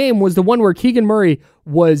quarter of the game was the one where Keegan Murray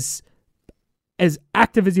was as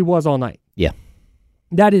active as he was all night. Yeah.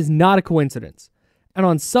 That is not a coincidence. And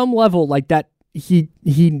on some level like that, he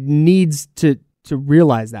needs to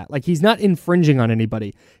realize that. Like, he's not infringing on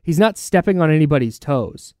anybody. He's not stepping on anybody's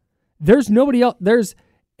toes. There's nobody else.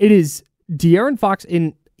 It is De'Aaron Fox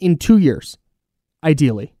in 2 years,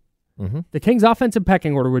 ideally. Mm-hmm. The Kings' offensive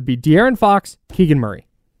pecking order would be De'Aaron Fox, Keegan Murray.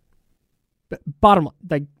 Bottom line,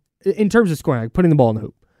 like, in terms of scoring, like putting the ball in the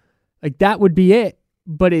hoop. Like, that would be it.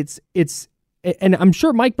 But it's and I'm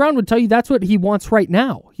sure Mike Brown would tell you that's what he wants right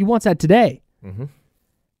now. He wants that today. Mm-hmm.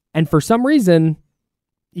 And for some reason,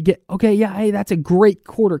 you get, okay, yeah, hey, that's a great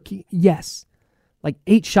quarter. Yes. Like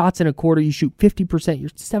 8 shots in a quarter, you shoot 50%, you're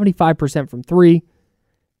 75% from 3,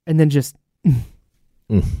 and then just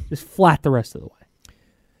flat the rest of the way.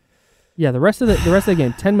 Yeah, the rest of the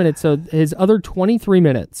game, 10 minutes. So his other 23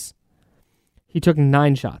 minutes, he took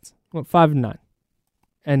 9 shots. Went 5 of 9.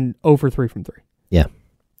 And 0 for 3 from 3. Yeah.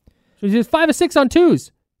 So he's just 5 of 6 on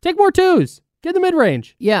twos. Take more twos. Get in the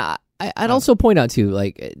mid-range. Yeah, I'd also point out too,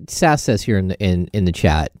 like Sass says here in the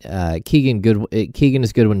chat, Keegan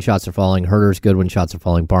is good when shots are falling. Herter's good when shots are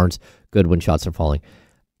falling. Barnes good when shots are falling.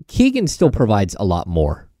 Keegan still provides a lot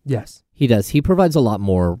more. Yes, he does. He provides a lot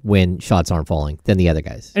more when shots aren't falling than the other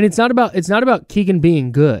guys. And it's not about Keegan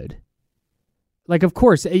being good. Like, of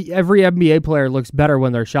course, every NBA player looks better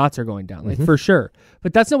when their shots are going down, like for sure.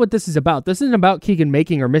 But that's not what this is about. This isn't about Keegan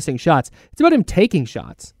making or missing shots. It's about him taking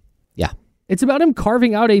shots. Yeah. It's about him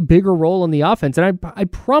carving out a bigger role in the offense. And I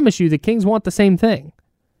promise you the Kings want the same thing.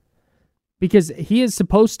 Because he is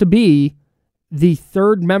supposed to be the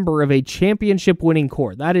third member of a championship-winning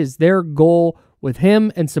core. That is their goal with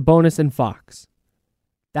him and Sabonis and Fox.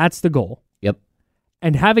 That's the goal. Yep.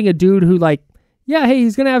 And having a dude who, like, yeah, hey,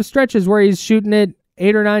 he's going to have stretches where he's shooting it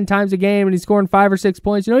 8 or 9 times a game and he's scoring 5 or 6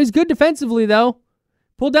 points. You know, he's good defensively, though.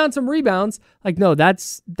 Pull down some rebounds. Like, no,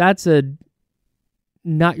 that's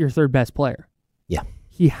not your third best player. Yeah.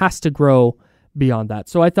 He has to grow beyond that.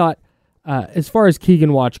 So I thought, as far as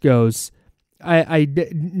Keegan watch goes,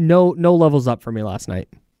 no levels up for me last night.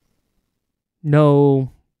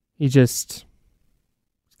 No, it's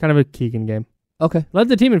kind of a Keegan game. Okay. Led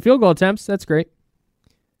the team in field goal attempts. That's great.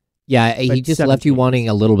 Yeah, But he just left you wanting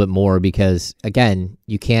a little bit more because, again,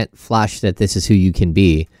 you can't flash that this is who you can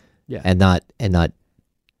be and not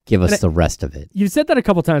give us the rest of it. You've said that a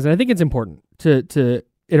couple times, and I think it's important to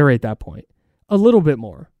iterate that point. A little bit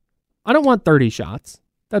more. I don't want 30 shots.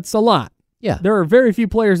 That's a lot. Yeah. There are very few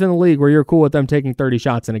players in the league where you're cool with them taking 30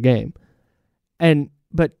 shots in a game.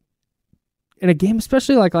 But in a game,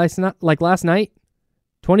 especially like last night,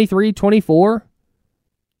 23, 24,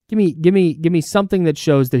 give me something that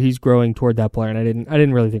shows that he's growing toward that player, and I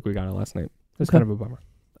didn't really think we got it last night. It's kind of a bummer.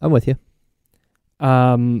 I'm with you.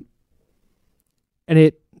 And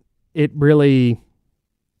it really,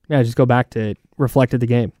 just go back to it, reflected the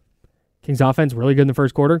game. Kings offense really good in the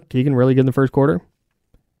first quarter. Keegan really good in the first quarter.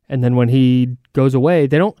 And then when he goes away,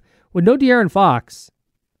 with no De'Aaron Fox,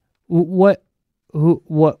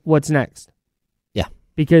 what's next? Yeah.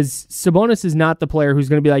 Because Sabonis is not the player who's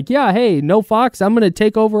going to be like, yeah, hey, no Fox, I'm going to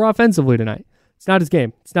take over offensively tonight. It's not his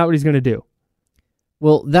game. It's not what he's going to do.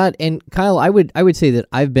 Well, that, and Kyle, I would say that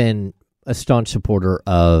I've been a staunch supporter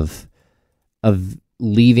of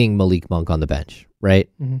leaving Malik Monk on the bench, right?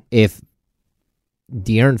 Mm-hmm. If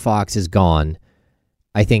De'Aaron Fox is gone,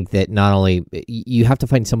 I think that not only you have to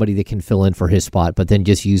find somebody that can fill in for his spot, but then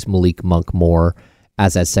just use Malik Monk more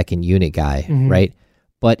as that second unit guy, right?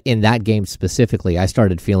 But in that game specifically, I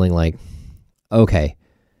started feeling like, okay,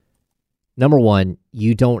 number one,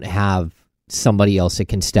 you don't have somebody else that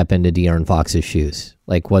can step into De'Aaron Fox's shoes.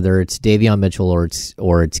 Like whether it's Davion Mitchell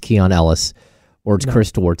or it's Keon Ellis or it's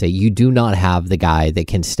Chris Duarte, you do not have the guy that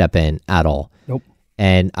can step in at all. Nope.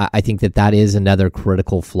 And I think that is another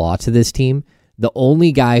critical flaw to this team. The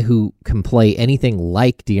only guy who can play anything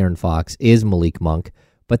like De'Aaron Fox is Malik Monk,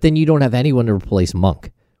 but then you don't have anyone to replace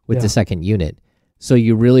Monk with the second unit. So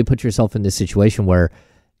you really put yourself in this situation where,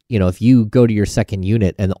 you know, if you go to your second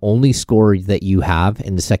unit and the only scorer that you have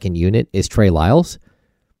in the second unit is Trey Lyles,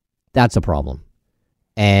 that's a problem.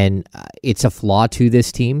 And it's a flaw to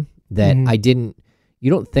this team that you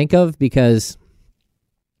don't think of because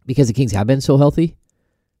the Kings have been so healthy.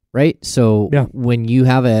 Right? So when you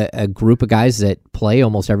have a group of guys that play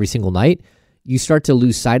almost every single night, you start to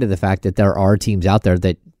lose sight of the fact that there are teams out there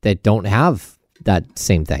that don't have that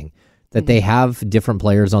same thing, that they have different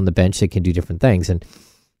players on the bench that can do different things. And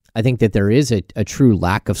I think that there is a true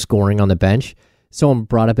lack of scoring on the bench. Someone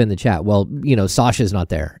brought up in the chat, well, you know, Sasha's not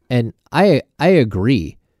there. And I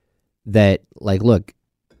agree that, like, look,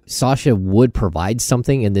 Sasha would provide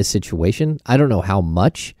something in this situation. I don't know how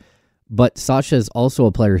much. But Sasha is also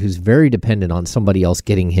a player who's very dependent on somebody else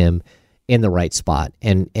getting him in the right spot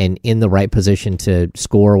and in the right position to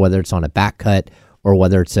score, whether it's on a back cut or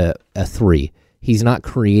whether it's a three. He's not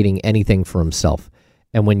creating anything for himself.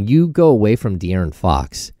 And when you go away from De'Aaron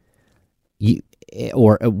Fox,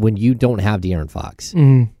 when you don't have De'Aaron Fox,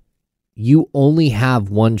 you only have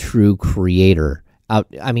one true creator out.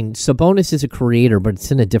 I mean, Sabonis is a creator, but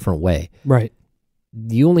it's in a different way. Right.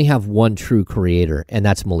 You only have one true creator, and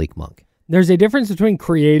that's Malik Monk. There's a difference between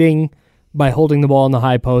creating by holding the ball in the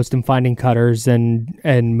high post and finding cutters and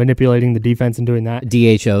manipulating the defense and doing that.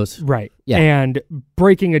 DHOs. Right. Yeah. And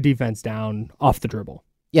breaking a defense down off the dribble.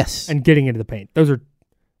 Yes. And getting into the paint. Those are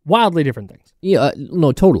wildly different things. Yeah,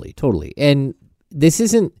 no, totally. And this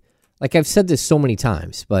isn't, like I've said this so many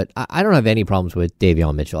times, but I don't have any problems with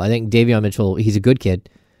Davion Mitchell. I think Davion Mitchell, he's a good kid.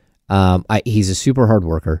 He's a super hard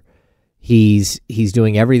worker. He's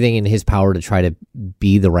doing everything in his power to try to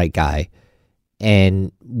be the right guy.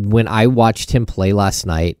 And when I watched him play last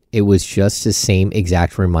night, it was just the same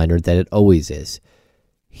exact reminder that it always is.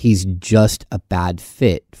 He's just a bad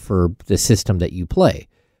fit for the system that you play.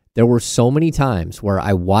 There were so many times where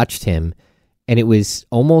I watched him and it was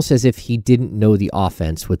almost as if he didn't know the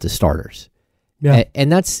offense with the starters. Yeah.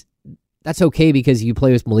 And that's okay because you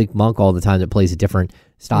play with Malik Monk all the time that plays a different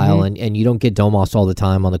style, and you don't get Domas all the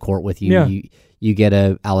time on the court with you. Yeah. You get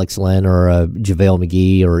a Alex Len or a JaVale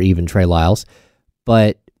McGee or even Trey Lyles.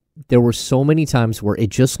 But there were so many times where it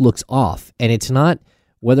just looks off, and it's not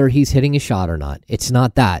whether he's hitting a shot or not. It's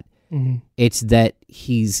not that. It's that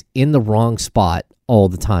he's in the wrong spot all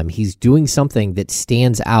the time. He's doing something that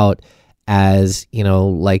stands out as,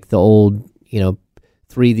 like the old,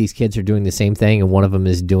 three of these kids are doing the same thing and one of them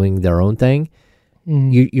is doing their own thing.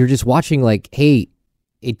 You're just watching like, hey,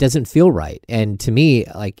 it doesn't feel right. And to me,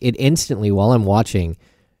 like it instantly, while I'm watching,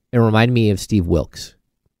 it reminded me of Steve Wilkes.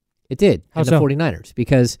 It did. How and so? The 49ers,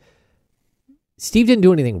 because Steve didn't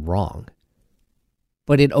do anything wrong,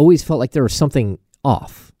 but it always felt like there was something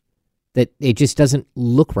off, that it just doesn't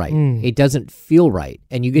look right. It doesn't feel right.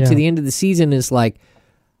 And you get to the end of the season, it's like,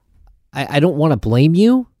 I don't want to blame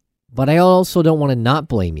you, but I also don't want to not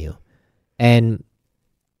blame you. And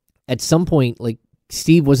at some point, like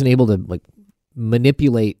Steve wasn't able to like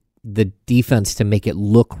manipulate the defense to make it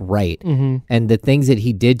look right. And the things that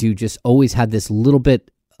he did do just always had this a little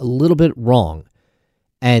bit wrong.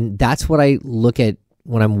 And that's what I look at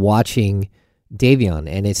when I'm watching Davion.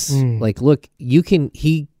 And it's like, look,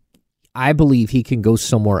 I believe he can go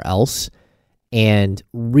somewhere else and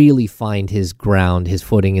really find his ground, his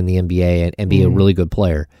footing in the NBA and be a really good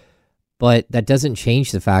player. But that doesn't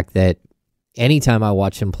change the fact that anytime I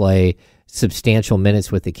watch him play substantial minutes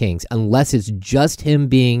with the Kings, unless it's just him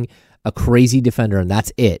being a crazy defender and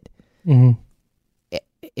that's it,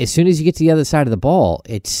 as soon as you get to the other side of the ball,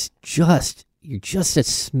 you're just a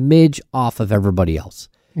smidge off of everybody else.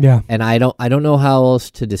 Yeah. And I don't know how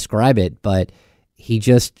else to describe it, but he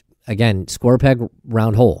just, again, square peg,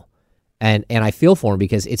 round hole. And I feel for him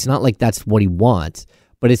because it's not like that's what he wants,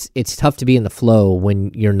 but it's tough to be in the flow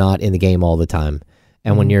when you're not in the game all the time,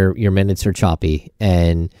 and when your minutes are choppy,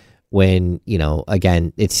 and when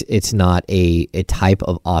again it's not a type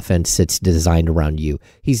of offense that's designed around you.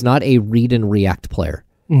 He's not a read and react player.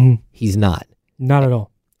 He's not at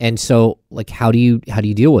all. And so like how do you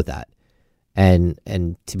deal with that? And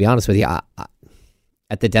to be honest with you,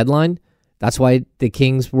 at the deadline, that's why the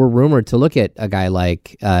Kings were rumored to look at a guy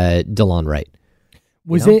like DeLon Wright.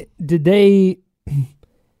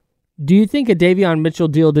 Do you think a Davion Mitchell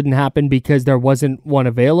deal didn't happen because there wasn't one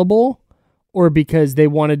available, or because they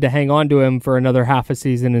wanted to hang on to him for another half a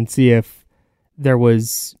season and see if there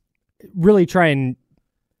was really try and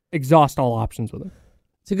exhaust all options with him?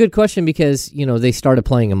 It's a good question because, they started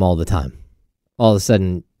playing him all the time. All of a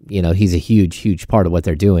sudden, he's a huge, huge part of what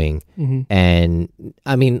they're doing. And,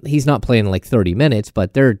 I mean, he's not playing like 30 minutes,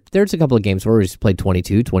 but there's a couple of games where he's played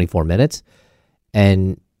 22, 24 minutes.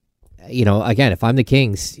 And, again, if I'm the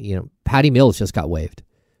Kings, Patty Mills just got waived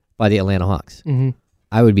by the Atlanta Hawks.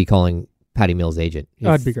 I would be calling Patty Mills' agent.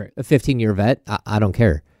 That'd be great. A 15-year vet, I don't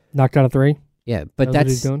care. Knocked out a 3? Yeah, but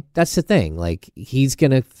that's the thing. Like, he's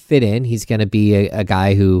going to fit in. He's going to be a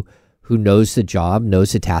guy who knows the job,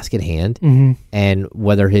 knows the task at hand, and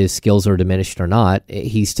whether his skills are diminished or not,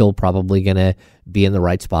 he's still probably going to be in the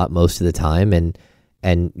right spot most of the time,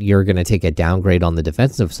 and you're going to take a downgrade on the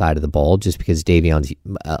defensive side of the ball just because Davion's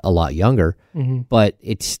a lot younger, but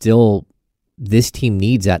it's still, this team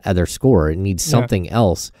needs that other scorer. It needs something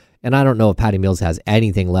else, and I don't know if Patty Mills has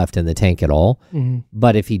anything left in the tank at all,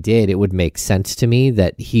 but if he did, it would make sense to me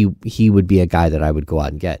that he would be a guy that I would go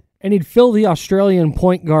out and get. And he'd fill the Australian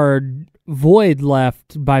point guard void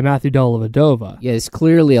left by Matthew Dellavedova. Yeah, it's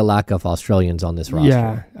clearly a lack of Australians on this roster.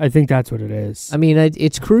 Yeah, I think that's what it is. I mean,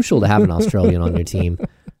 it's crucial to have an Australian on your team.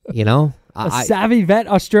 A savvy vet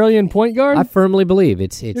Australian point guard? I firmly believe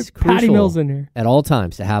it's crucial Patty Mills in here at all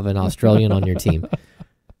times to have an Australian on your team.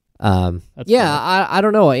 I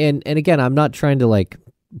don't know. And again, I'm not trying to like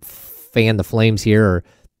fan the flames here. Or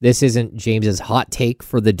this isn't James's hot take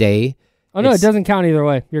for the day. Oh no, it doesn't count either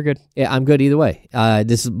way. You're good. Yeah, I'm good either way.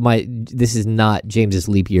 This is not James's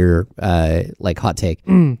leap year like hot take.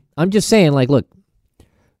 I'm just saying, like, look,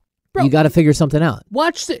 bro, you got to figure something out.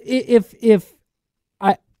 Watch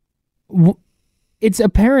it's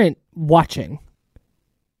apparent watching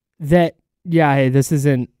that. Yeah, hey, this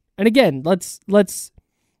isn't. And again, let's.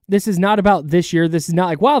 This is not about this year. This is not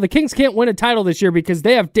like, wow, the Kings can't win a title this year because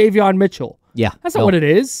they have Davion Mitchell. Yeah, that's not what it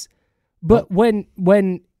is. But when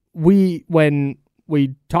we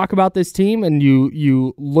we talk about this team and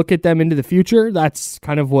you look at them into the future, that's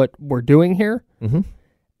kind of what we're doing here. Mm-hmm.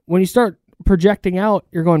 When you start projecting out,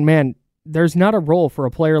 you're going, man, there's not a role for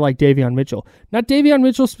a player like Davion Mitchell. Not Davion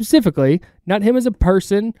Mitchell specifically, not him as a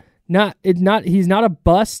person, he's not a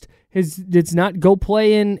bust. It's not go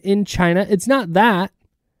play in China. It's not that.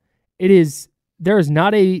 There is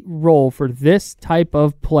not a role for this type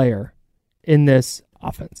of player in this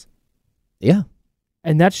offense. Yeah.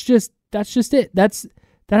 And that's just it. That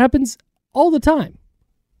happens all the time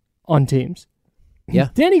on teams. Yeah.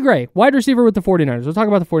 Danny Gray, wide receiver with the 49ers. We'll talk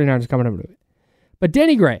about the 49ers coming up in a bit. But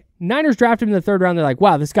Danny Gray, Niners drafted him in the 3rd round. They're like,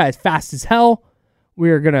 wow, this guy is fast as hell.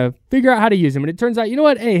 We're going to figure out how to use him. And it turns out, you know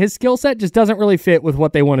what? Hey, his skill set just doesn't really fit with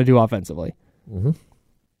what they want to do offensively. Mm-hmm.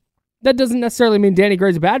 That doesn't necessarily mean Danny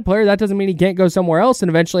Gray's a bad player. That doesn't mean he can't go somewhere else and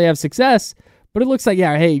eventually have success. But it looks like,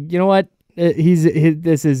 yeah, hey, you know what?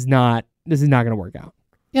 This is not going to work out.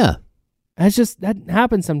 Yeah. That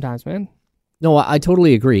happens sometimes, man. No, I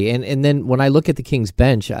totally agree. And then when I look at the Kings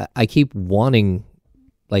bench, I keep wanting,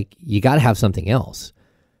 like, you got to have something else.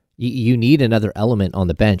 You need another element on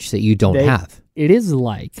the bench that you don't have. It is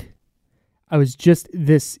like,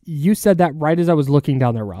 you said that right as I was looking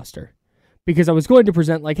down their roster. Because I was going to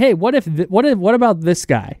present like, hey, what about this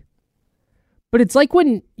guy? But it's like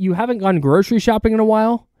when you haven't gone grocery shopping in a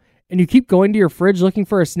while and you keep going to your fridge looking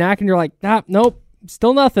for a snack and you're like, nope,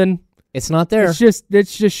 still nothing. It's not there.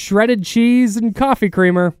 It's just shredded cheese and coffee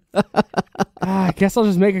creamer. I guess I'll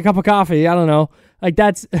just make a cup of coffee. I don't know. Like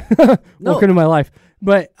that's welcome to my life.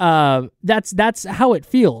 But that's how it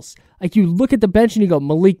feels. Like you look at the bench and you go,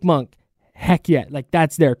 Malik Monk, heck yeah. Like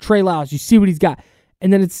that's there. Trey Lyles, you see what he's got.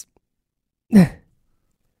 And then it's like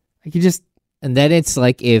you just... And then it's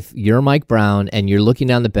like if you're Mike Brown and you're looking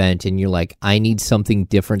down the bench and you're like, I need something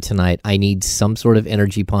different tonight. I need some sort of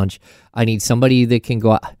energy punch. I need somebody that can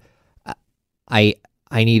go out. I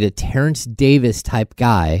need a Terrence Davis type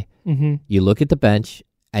guy. Mm-hmm. You look at the bench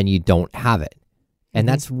and you don't have it. And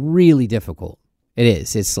that's really difficult. It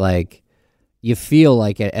is. It's like you feel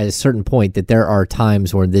like at a certain point that there are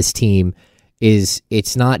times where this team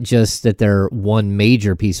it's not just that they're one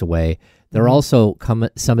major piece away. They're also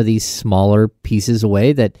some of these smaller pieces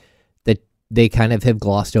away that they kind of have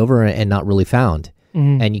glossed over and not really found.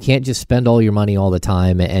 Mm-hmm. And you can't just spend all your money all the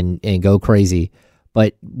time and go crazy.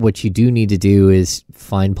 But what you do need to do is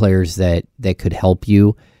find players that could help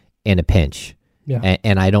you in a pinch. Yeah.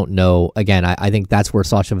 And I don't know. Again, I think that's where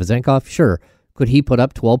Sasha Vezenkov, sure. Could he put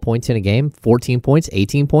up 12 points in a game, 14 points,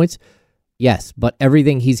 18 points? Yes, but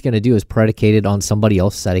everything he's going to do is predicated on somebody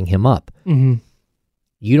else setting him up. Mm-hmm.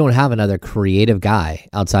 You don't have another creative guy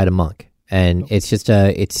outside of Monk. And it's just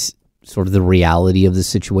it's sort of the reality of the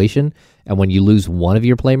situation. And when you lose one of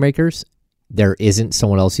your playmakers, there isn't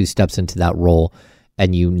someone else who steps into that role,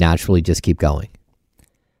 and you naturally just keep going.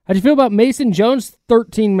 How'd you feel about Mason Jones'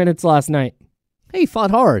 13 minutes last night? He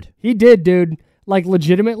fought hard. He did, dude. Like,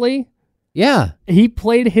 legitimately. Yeah. He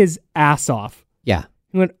played his ass off. Yeah.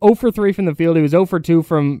 He went 0 for 3 from the field. He was 0 for 2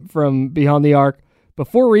 from behind the arc. But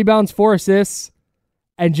 4 rebounds, 4 assists,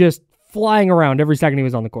 and just flying around every second he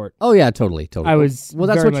was on the court. Oh, yeah, totally. That's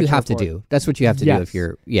what you have to do. That's what you have to do if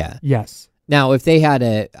you're, yeah. Yes. Now, if they had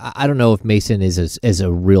I don't know if Mason is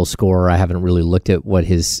a real scorer. I haven't really looked at what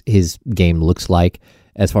his game looks like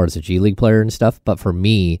as far as a G League player and stuff. But for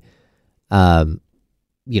me,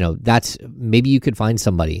 that's maybe you could find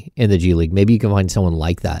somebody in the G League. Maybe you can find someone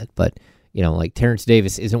like that. But like Terrence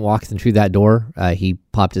Davis isn't walking through that door. He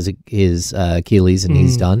popped his Achilles and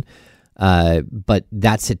he's done. But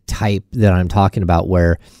that's a type that I'm talking about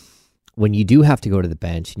where when you do have to go to the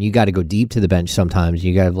bench and you got to go deep to the bench sometimes,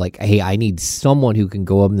 you got to like, hey, I need someone who can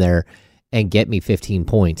go up there and get me 15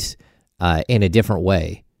 points in a different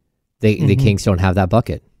way. The Kings don't have that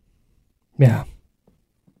bucket. Yeah.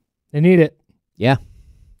 They need it. Yeah.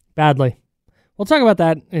 Badly. We'll talk about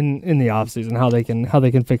that in the offseason, how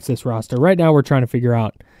they can fix this roster. Right now we're trying to figure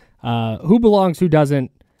out who belongs, who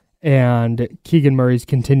doesn't, and Keegan Murray's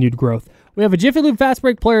continued growth. We have a Jiffy Lube Fast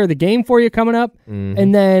Break player of the game for you coming up. Mm-hmm.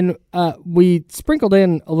 And then we sprinkled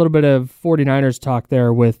in a little bit of 49ers talk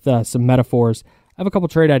there with some metaphors. I have a couple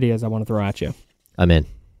trade ideas I want to throw at you. I'm in.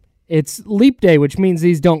 It's Leap Day, which means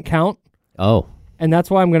these don't count. Oh. And that's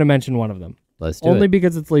why I'm going to mention one of them. Let's do it. Only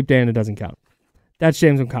because it's Leap Day and it doesn't count. That's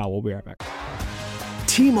James and Kyle. We'll be right back.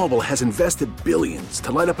 T-Mobile has invested billions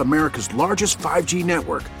to light up America's largest 5G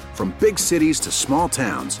network, from big cities to small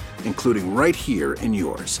towns, including right here in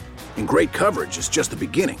yours. And great coverage is just the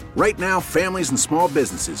beginning. Right now, families and small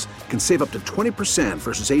businesses can save up to 20%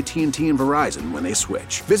 versus AT&T and Verizon when they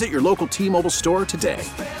switch. Visit your local T-Mobile store today.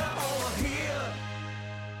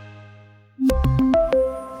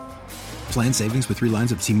 Plan savings with 3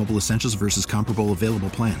 lines of T-Mobile Essentials versus comparable available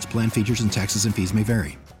plans. Plan features and taxes and fees may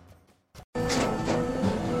vary.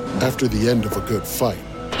 After the end of a good fight,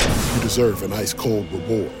 you deserve an ice-cold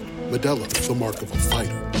reward. Modelo is the mark of a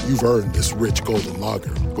fighter. You've earned this rich golden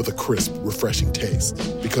lager with a crisp, refreshing taste.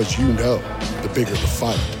 Because you know, the bigger the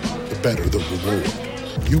fight, the better the reward.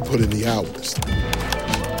 You put in the hours,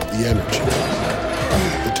 the energy,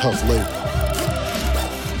 the tough labor.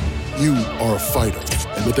 You are a fighter,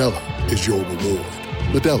 and Modelo is your reward.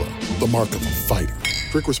 Modelo, the mark of a fighter.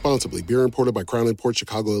 Drink responsibly. Beer imported by Crown Imports,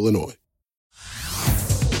 Chicago, Illinois.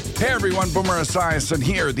 Hey everyone, Boomer Esiason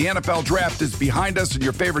here. The NFL Draft is behind us and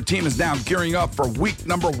your favorite team is now gearing up for week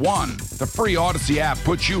number 1. The free Odyssey app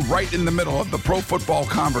puts you right in the middle of the pro football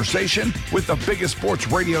conversation with the biggest sports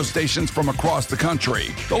radio stations from across the country.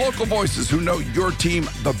 The local voices who know your team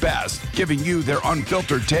the best, giving you their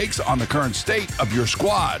unfiltered takes on the current state of your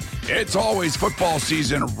squad. It's always football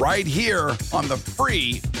season right here on the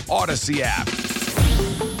free Odyssey app.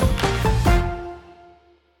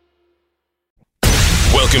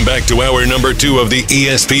 Welcome back to hour number 2 of the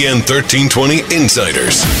ESPN 1320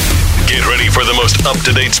 Insiders. Get ready for the most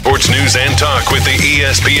up-to-date sports news and talk with the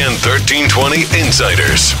ESPN 1320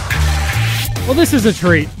 Insiders. Well, this is a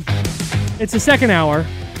treat. It's the second hour.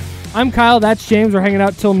 I'm Kyle, that's James. We're hanging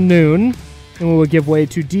out till noon, and we will give way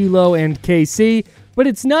to D-Lo and KC. But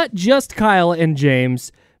it's not just Kyle and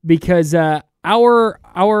James, because I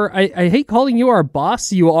hate calling you our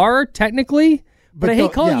boss. You are, technically. But I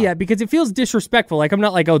hate calling you that because it feels disrespectful. Like, I'm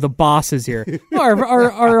not like, oh, the boss is here. No,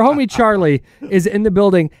 our homie Charlie is in the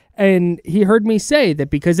building, and he heard me say that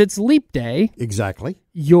because it's Leap Day. Exactly.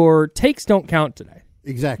 Your takes don't count today.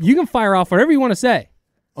 Exactly. You can fire off whatever you want to say.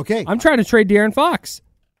 Okay. I'm trying to trade De'Aaron Fox.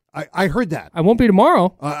 I heard that. I won't be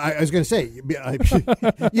tomorrow. I was going to say,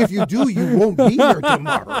 if you do, you won't be here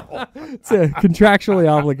tomorrow. It's contractually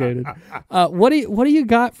obligated. What do you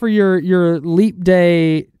got for your Leap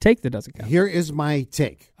Day take that doesn't count? Here is my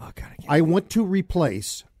take. Oh, God, I want to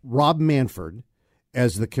replace Rob Manfred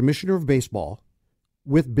as the commissioner of baseball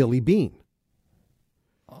with Billy Beane.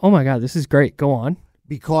 Oh, my God, this is great. Go on.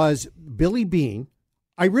 Because Billy Beane,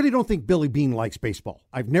 I really don't think Billy Beane likes baseball.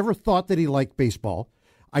 I've never thought that he liked baseball.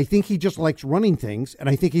 I think he just likes running things, and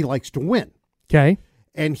I think he likes to win. Okay.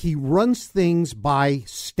 And he runs things by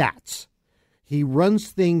stats. He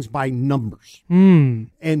runs things by numbers.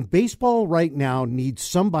 And baseball right now needs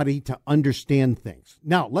somebody to understand things.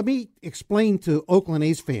 Now, let me explain to Oakland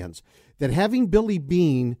A's fans that having Billy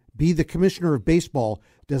Beane be the commissioner of baseball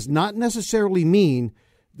does not necessarily mean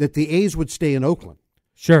that the A's would stay in Oakland.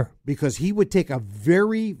 Sure. Because he would take a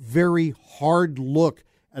very, very hard look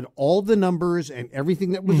at all the numbers and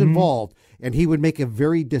everything that was involved, and he would make a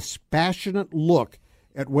very dispassionate look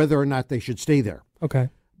at whether or not they should stay there. Okay.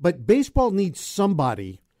 But baseball needs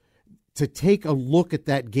somebody to take a look at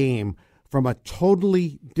that game from a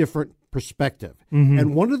totally different perspective.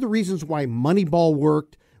 And one of the reasons why Moneyball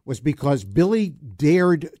worked was because Billy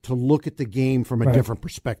dared to look at the game from a different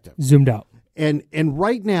perspective. Zoomed out. And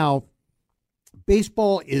right now,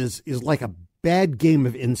 baseball is like a bad game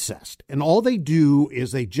of incest, and all they do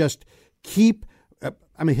is they just keep.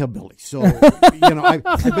 I'm a hillbilly, so I've been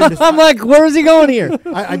to, I'm like, where is he going here?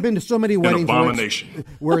 I've been to so many weddings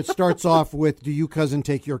where it starts off with "Do you cousin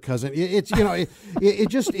take your cousin?" It's it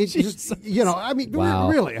just I mean, wow.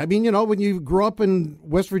 Really, I mean, when you grow up in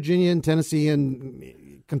West Virginia and Tennessee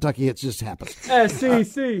and Kentucky, it just happens.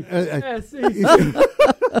 SEC.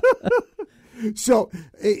 So,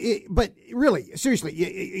 but really, seriously,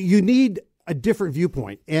 you need a different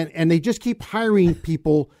viewpoint, and they just keep hiring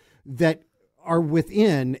people that are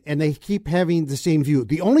within, and they keep having the same view.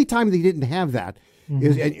 The only time they didn't have that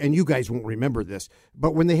is, and you guys won't remember this,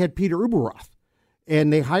 but when they had Peter Uberroth,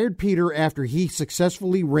 and they hired Peter after he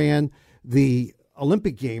successfully ran the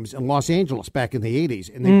Olympic Games in Los Angeles back in the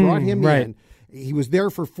 80s, and they brought him in. He was there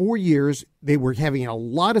for 4 years. They were having a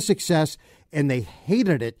lot of success, and they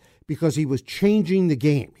hated it because he was changing the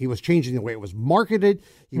game. He was changing the way it was marketed.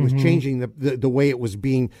 He was changing the way it was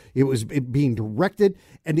being being directed.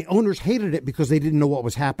 And the owners hated it because they didn't know what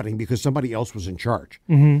was happening because somebody else was in charge.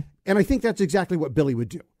 And I think that's exactly what Billy would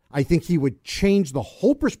do. I think he would change the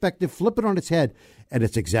whole perspective, flip it on its head, and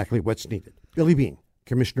it's exactly what's needed. Billy Beane,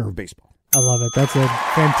 Commissioner of Baseball. I love it. That's a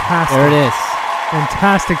fantastic. There it is.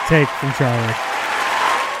 Fantastic take from Charlie.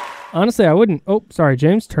 Honestly, I wouldn't. Oh, sorry,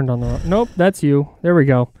 James turned on the. Nope, that's you. There we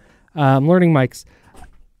go. I'm learning mics.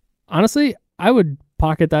 Honestly, I would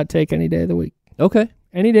pocket that take any day of the week. Okay.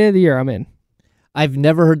 Any day of the year, I'm in. I've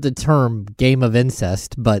never heard the term game of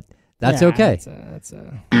incest, but that's okay. That's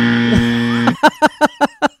I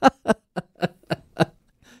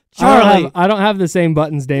I don't have the same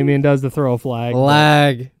buttons Damien does to throw a flag.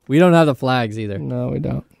 Flag. We don't have the flags either. No, we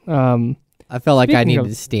don't. I felt like I needed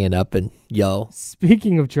to stand up and yell.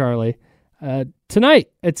 Speaking of Charlie,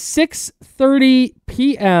 tonight at 6:30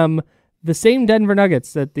 p.m., the same Denver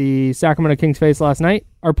Nuggets that the Sacramento Kings faced last night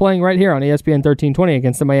are playing right here on ESPN 1320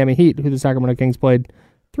 against the Miami Heat, who the Sacramento Kings played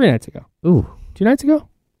 3 nights ago. Ooh. 2 nights ago?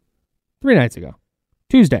 3 nights ago.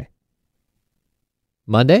 Tuesday.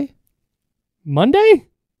 Monday?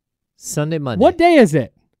 Sunday, Monday. What day is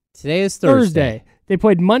it? Today is Thursday. They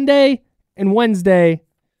played Monday and Wednesday.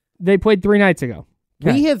 They played 3 nights ago.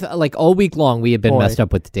 Okay. We have, all week long, we have been messed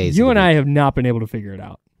up with the days. You and I have not been able to figure it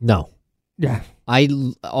out. No. Yeah.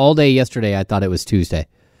 All day yesterday, I thought it was Tuesday.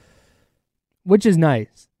 Which is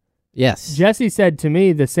nice. Yes. Jesse said to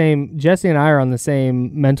me Jesse and I are on the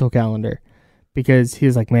same mental calendar because he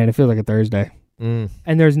was like, man, it feels like a Thursday. And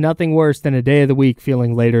there's nothing worse than a day of the week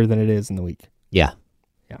feeling later than it is in the week. Yeah.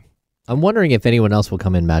 Yeah. I'm wondering if anyone else will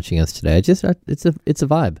come in matching us today. It's a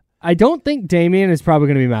vibe. I don't think Damien is probably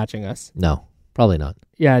going to be matching us. No, probably not.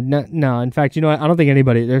 Yeah, no. In fact, you know what? I don't think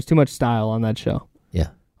anybody. There's too much style on that show. Yeah.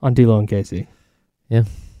 On D-Lo and Casey. Yeah.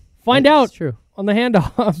 Find out on the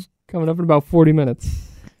handoff coming up in about 40 minutes.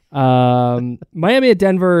 Miami at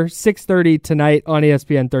Denver, 6:30 tonight on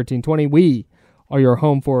ESPN 1320. We are your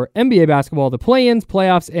home for NBA basketball, the play-ins,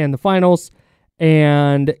 playoffs, and the finals.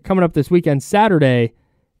 And coming up this weekend, Saturday,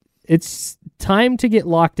 it's time to get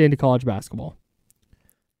locked into college basketball.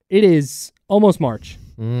 It is almost March.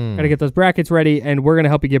 Got to get those brackets ready, and we're going to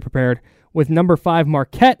help you get prepared with number 5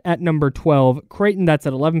 Marquette at number 12 Creighton. That's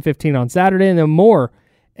at 11:15 on Saturday, and then more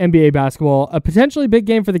NBA basketball. A potentially big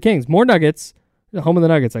game for the Kings. More Nuggets, the home of the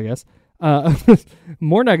Nuggets, I guess.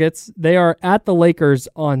 More Nuggets. They are at the Lakers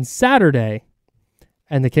on Saturday,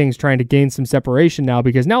 and the Kings trying to gain some separation now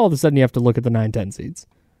because now all of a sudden you have to look at the 9-10 seeds.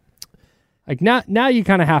 Like now you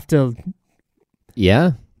kind of have to,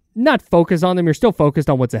 not focus on them. You're still focused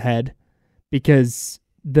on what's ahead because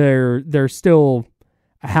they're still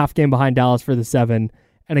a half game behind Dallas for the 7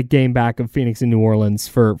 and a game back of Phoenix and New Orleans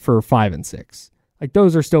for 5 and 6. Like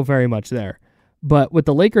those are still very much there. But with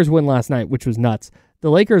the Lakers win last night, which was nuts,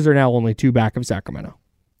 the Lakers are now only 2 back of Sacramento.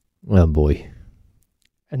 Oh boy.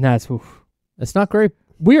 And that's not great.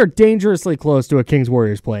 We are dangerously close to a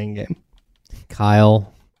Kings-Warriors playing game.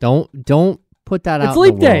 Kyle, don't put that out. It's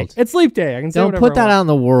leap in the day. world. It's leap day. I can say don't put that out in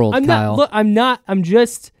the world, Kyle.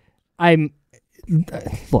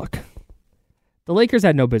 Look. The Lakers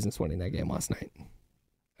had no business winning that game last night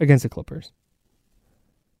against the Clippers.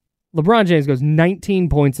 LeBron James goes 19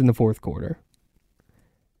 points in the fourth quarter.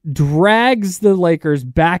 Drags the Lakers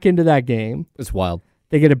back into that game. It's wild.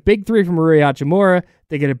 They get a big 3 from Rui Hachimura.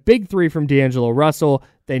 They get a big 3 from D'Angelo Russell.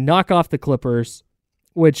 They knock off the Clippers,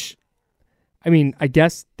 which, I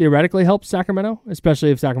guess theoretically helps Sacramento,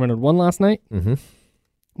 especially if Sacramento won last night. Mm-hmm.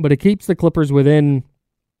 But it keeps the Clippers within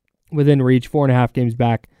reach, 4.5 games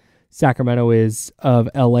back. Sacramento is of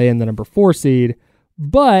LA in the number 4 seed,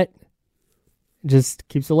 but just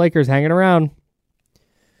keeps the Lakers hanging around.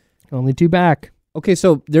 Only 2 back. Okay,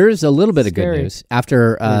 so there's a little bit of good news.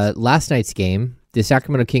 After last night's game, the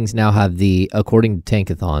Sacramento Kings now have according to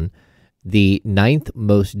Tankathon, the 9th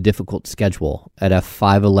most difficult schedule at a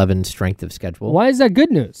 5-11 strength of schedule. Why is that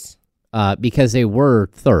good news? Because they were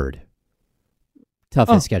 3rd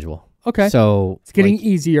toughest schedule. Okay. So it's getting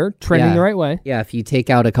easier, trending the right way. Yeah, if you take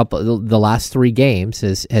out a couple, the last 3 games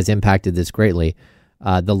has impacted this greatly.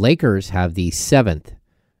 The Lakers have the 7th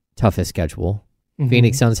toughest schedule. Mm-hmm.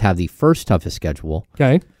 Phoenix Suns have the 1st toughest schedule.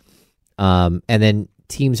 Okay. And then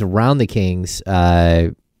teams around the Kings,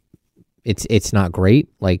 it's not great.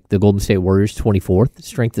 Like the Golden State Warriors, 24th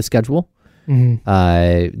strength of schedule.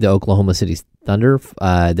 Mm-hmm. The Oklahoma City Thunder,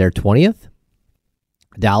 they're 20th.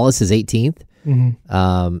 Dallas is 18th.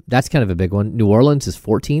 Mm-hmm. That's kind of a big one. New Orleans is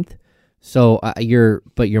 14th. So you're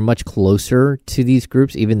much closer to these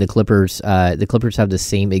groups. Even the Clippers. The Clippers have the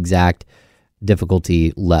same exact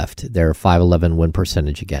difficulty left. They're 5-11 win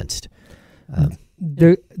percentage against.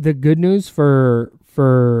 The good news for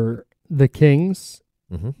the Kings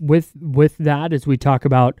with that as we talk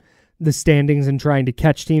about the standings and trying to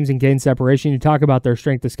catch teams and gain separation. You talk about their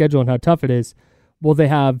strength of schedule and how tough it is. Well, they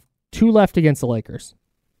have 2 left against the Lakers.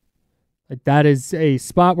 Like that is a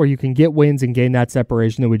spot where you can get wins and gain that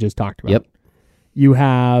separation that we just talked about. Yep. You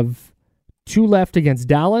have 2 left against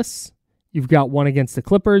Dallas. You've got 1 against the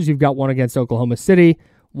Clippers. You've got 1 against Oklahoma City,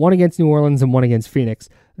 1 against New Orleans, and 1 against Phoenix.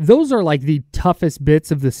 Those are like the toughest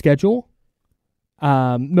bits of the schedule.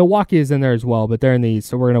 Milwaukee is in there as well, but they're in the East,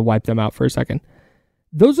 so we're going to wipe them out for a second.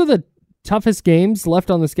 Those are the toughest games left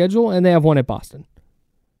on the schedule, and they have 1 at Boston.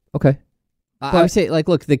 Okay. I would say,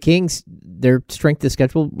 look, the Kings, their strength of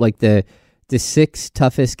schedule, the 6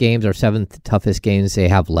 toughest games or 7th toughest games they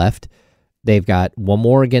have left, they've got one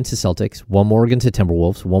more against the Celtics, one more against the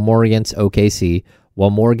Timberwolves, one more against OKC,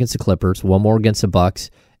 one more against the Clippers, one more against the Bucks,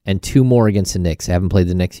 and 2 more against the Knicks. They haven't played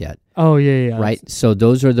the Knicks yet. Oh, yeah. Right? So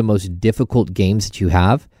those are the most difficult games that you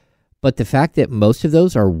have. But the fact that most of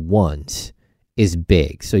those are ones is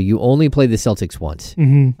big. So you only play the Celtics once.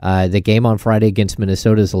 Mm-hmm. The game on Friday against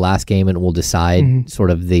Minnesota is the last game, and it will decide sort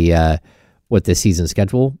of what the season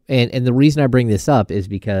schedule. And the reason I bring this up is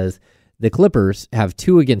because the Clippers have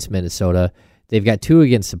 2 against Minnesota. They've got 2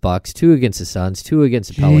 against the Bucks, 2 against the Suns, 2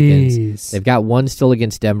 against the Pelicans. They've got 1 still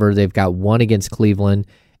against Denver. They've got 1 against Cleveland.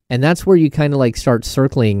 And that's where you kind of start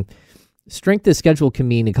circling. Strength of schedule can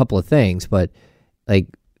mean a couple of things, but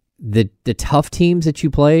the tough teams that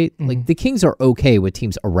you play, the Kings are okay with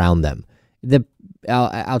teams around them,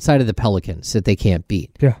 outside of the Pelicans that they can't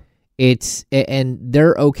beat. Yeah, and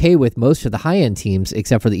they're okay with most of the high end teams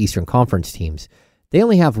except for the Eastern Conference teams. They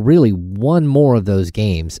only have really 1 more of those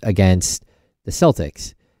games against the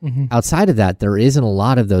Celtics. Outside of that, there isn't a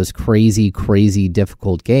lot of those crazy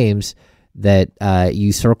difficult games that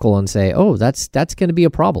you circle and say, oh, that's going to be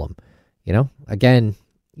a problem. Again,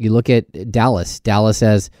 you look at Dallas. Dallas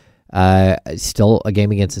has still a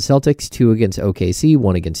game against the Celtics, 2 against OKC,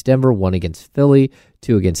 1 against Denver, 1 against Philly,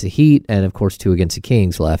 2 against the Heat, and of course 2 against the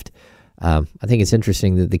Kings left. I think it's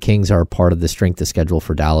interesting that the Kings are part of the strength of schedule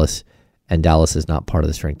for Dallas, and Dallas is not part of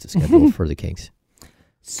the strength of schedule for the Kings.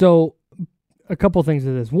 So, a couple things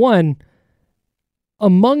to this. One,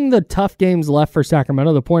 among the tough games left for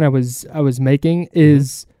Sacramento, the point I was making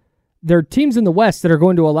is there are teams in the West that are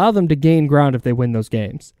going to allow them to gain ground if they win those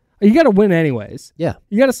games. You got to win anyways. Yeah.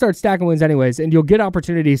 You got to start stacking wins anyways, and you'll get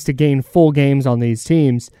opportunities to gain full games on these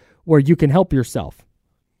teams where you can help yourself.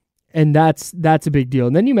 And that's a big deal.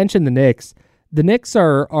 And then you mentioned the Knicks. The Knicks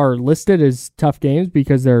are listed as tough games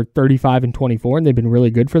because they're 35-24, and they've been really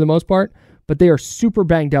good for the most part, but they are super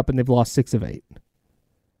banged up, and they've lost 6 of 8.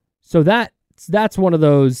 So that's one of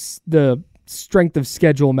those, the strength of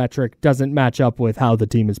schedule metric doesn't match up with how the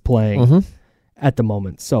team is playing at the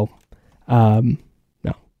moment. So, No,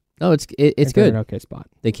 it's good. An okay spot.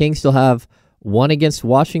 The Kings still have 1 against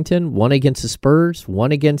Washington, 1 against the Spurs,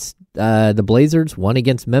 1 against the Blazers, 1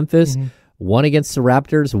 against Memphis, 1 against the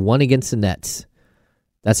Raptors, 1 against the Nets.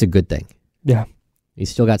 That's a good thing. Yeah. You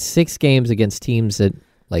still got 6 games against teams that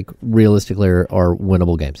realistically are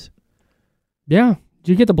winnable games. Yeah.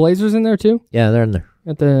 Did you get the Blazers in there too? Yeah, they're in there.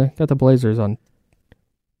 Got the Blazers on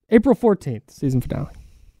April 14th, season finale.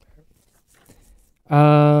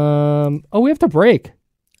 We have to break.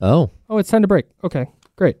 Oh, it's time to break. Okay,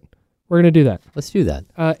 great. We're going to do that. Let's do that.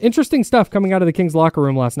 Interesting stuff coming out of the Kings locker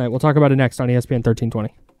room last night. We'll talk about it next on ESPN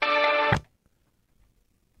 1320.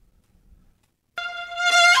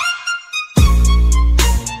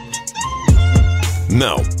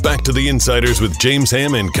 Now, back to the Insiders with James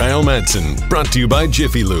Ham and Kyle Madsen. Brought to you by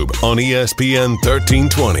Jiffy Lube on ESPN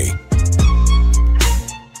 1320.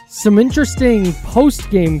 Some interesting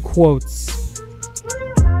post-game quotes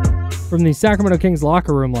from the Sacramento Kings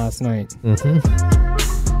locker room last night.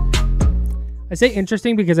 I say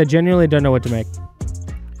interesting because I genuinely don't know what to make.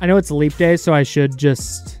 I know it's leap day, so I should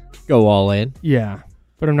just go all in. Yeah,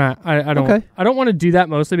 but I'm not. I don't. Okay. I don't want to do that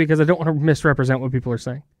mostly because I don't want to misrepresent what people are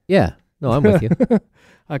saying. Yeah. No, I'm with you.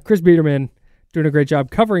 Chris Biederman doing a great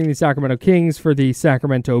job covering the Sacramento Kings for the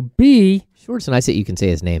Sacramento Bee. Sure, it's nice that you can say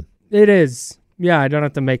his name. It is. Yeah, I don't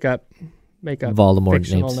have to make up Voldemort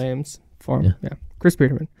fictional names for him. Yeah. Chris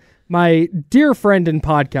Biederman, my dear friend and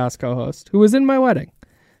podcast co-host, who was in my wedding,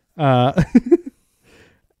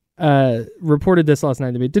 reported this last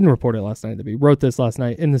night to me. Didn't report it last night to me. Wrote this last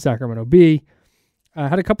night in the Sacramento Bee.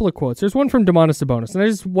 Had a couple of quotes. There's one from Domantas Sabonis,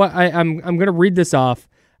 and I'm going to read this off,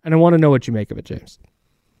 and I want to know what you make of it, James.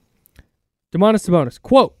 Domantas Sabonis,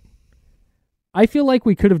 quote, "I feel like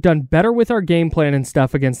we could have done better with our game plan and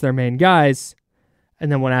stuff against their main guys."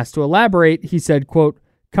 And then when asked to elaborate, he said, quote,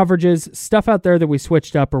 "Coverages, stuff out there that we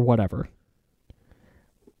switched up or whatever."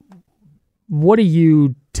 What do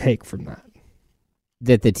you take from that?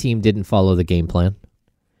 That the team didn't follow the game plan.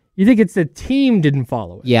 You think it's the team didn't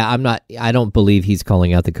follow it? Yeah, I don't believe he's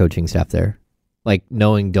calling out the coaching staff there.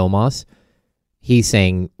 Knowing Domas, he's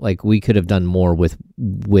saying we could have done more with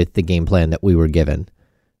the game plan that we were given,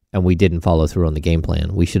 and we didn't follow through on the game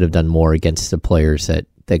plan. We should have done more against the players that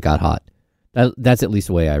got hot. That's at least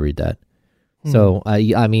the way I read that. So,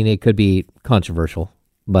 it could be controversial,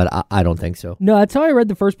 but I don't think so. No, that's how I read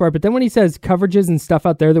the first part. But then when he says coverages and stuff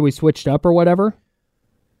out there that we switched up or whatever,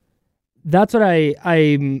 that's what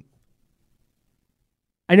I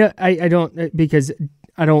know. I don't, because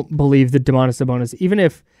I don't believe that Domantas Sabonis, even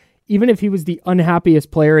if he was the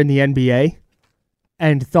unhappiest player in the NBA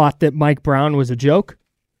and thought that Mike Brown was a joke,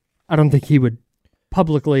 I don't think he would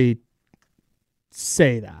publicly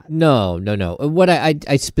say that. No. What I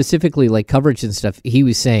specifically, like coverage and stuff, he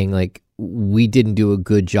was saying like we didn't do a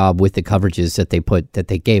good job with the coverages that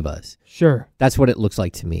they gave us. Sure. That's what it looks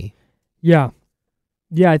like to me. Yeah,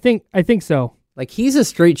 I think so. Like he's a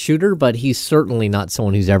straight shooter, but he's certainly not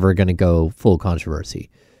someone who's ever going to go full controversy.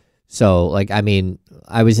 So, like, I mean,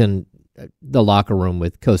 I was in the locker room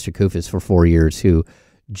with Costa Koufis for 4 years who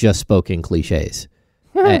just spoke in cliches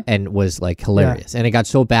and was, like, hilarious. Yeah. And it got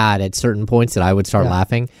so bad at certain points that I would start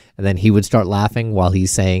laughing, and then he would start laughing while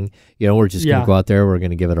he's saying, we're just going to go out there, we're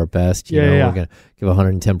going to give it our best, we're going to give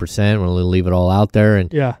 110%, we're going to leave it all out there,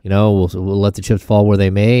 and, we'll let the chips fall where they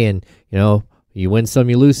may, and, you win some,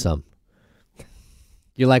 you lose some.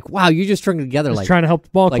 You're like, wow, you just strung together just trying to help the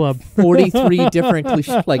ball club. 43 different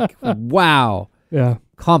cliches. Like, wow. Yeah.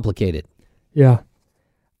 Complicated. Yeah.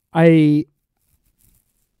 I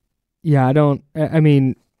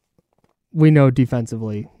mean, we know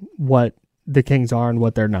defensively what the Kings are and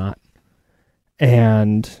what they're not.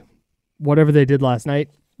 And whatever they did last night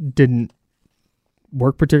didn't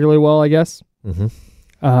work particularly well, I guess.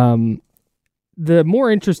 Mm-hmm. The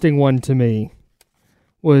more interesting one to me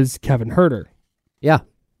was Kevin Huerter. Yeah.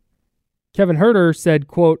 Kevin Huerter said,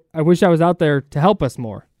 quote, "I wish I was out there to help us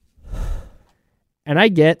more." And I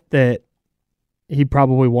get that he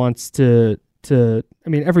probably wants to I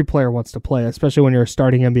mean, every player wants to play, especially when you're a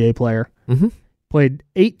starting NBA player. Mm-hmm. Played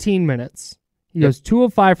 18 minutes. He goes 2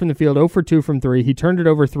 of 5 from the field, 0 for 2 from 3. He turned it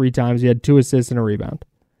over 3 times. He had 2 assists and a rebound.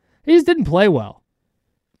 He just didn't play well.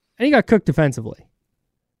 And he got cooked defensively.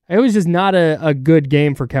 It was just not a good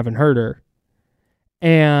game for Kevin Huerter.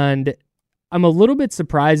 And I'm a little bit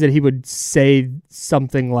surprised that he would say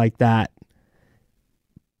something like that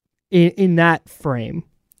in that frame.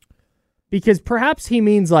 Because perhaps he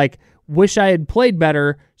means like, wish I had played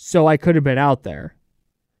better so I could have been out there.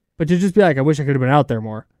 But to just be like, I wish I could have been out there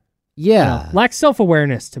more. Yeah. Lacks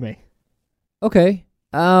self-awareness to me. Okay.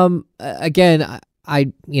 Again,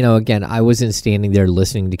 I wasn't standing there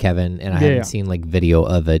listening to Kevin, and I hadn't seen like video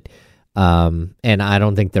of it. And I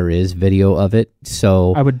don't think there is video of it.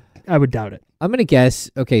 So I would doubt it. I'm going to guess.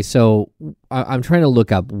 Okay, so I'm trying to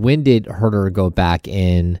look up, when did Huerter go back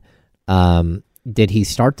in? Did he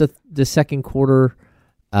start the second quarter?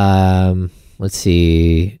 Let's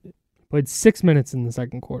see. Played 6 minutes in the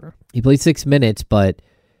second quarter. He played 6 minutes, but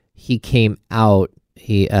he came out.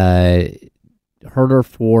 He Huerter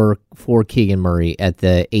for Keegan Murray at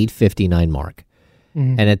the 8:59 mark.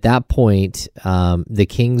 Mm-hmm. And at that point, the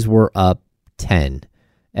Kings were up 10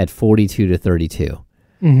 at 42-32.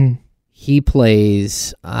 Mm-hmm. He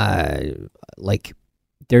plays there's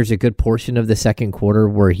a good portion of the second quarter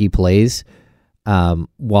where he plays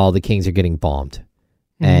while the Kings are getting bombed.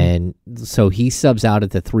 Mm-hmm. And so he subs out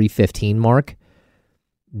at the 3:15 mark.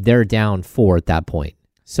 They're down 4 at that point.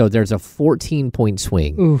 So there's a 14-point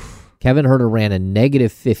swing. Oof. Kevin Huerter ran a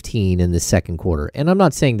negative 15 in the second quarter. And I'm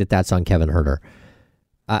not saying that that's on Kevin Huerter.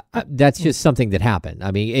 That's just something that happened.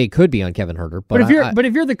 I mean, it could be on Kevin Huerter. But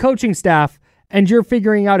if you're the coaching staff and you're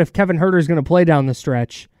figuring out if Kevin Huerter is going to play down the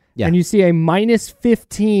stretch, and you see a minus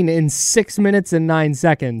 15 in 6 minutes and 9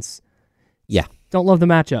 seconds, don't love the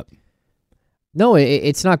matchup. No,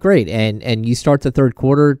 it's not great. And you start the third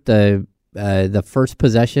quarter, the first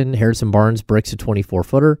possession, Harrison Barnes bricks a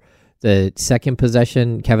 24-footer. The second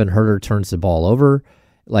possession, Kevin Huerter turns the ball over.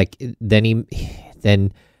 Then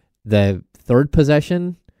the third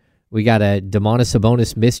possession, we got a Domantas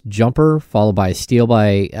Sabonis missed jumper, followed by a steal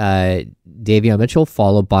by Davion Mitchell,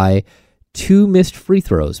 followed by 2 missed free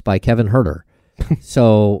throws by Kevin Huerter.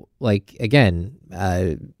 So, again,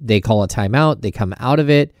 they call a timeout. They come out of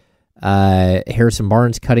it. Harrison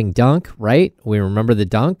Barnes cutting dunk, right? We remember the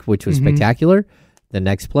dunk, which was spectacular. The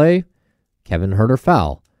next play, Kevin Huerter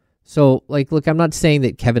foul. So, look, I'm not saying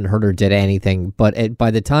that Kevin Huerter did anything, but by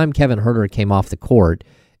the time Kevin Huerter came off the court,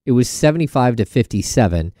 it was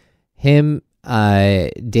 75-57. Him,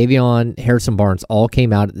 Davion, Harrison Barnes all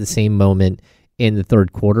came out at the same moment in the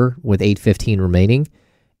third quarter with 8:15 remaining,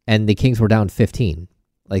 and the Kings were down 15.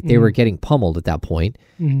 They were getting pummeled at that point,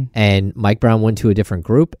 and Mike Brown went to a different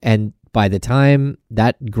group, and by the time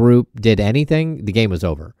that group did anything, the game was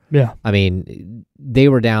over. Yeah. I mean, they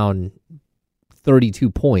were down 32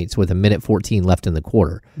 points with 1:14 left in the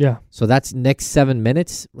quarter. Yeah. So that's next 7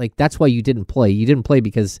 minutes. That's why you didn't play. You didn't play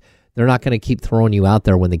because they're not going to keep throwing you out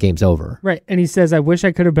there when the game's over. Right. And he says, I wish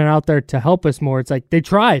I could have been out there to help us more. It's like they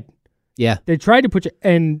tried. Yeah. They tried to put you,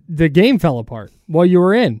 and the game fell apart while you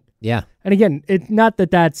were in. Yeah. And again, it's not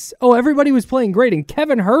that that's, everybody was playing great and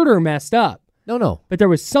Kevin Huerter messed up. No. But there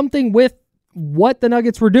was something with what the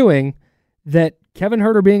Nuggets were doing that Kevin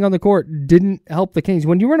Huerter being on the court didn't help the Kings.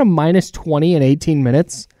 When you were in a minus 20 in 18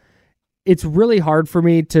 minutes, it's really hard for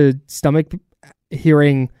me to stomach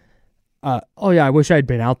hearing, I wish I'd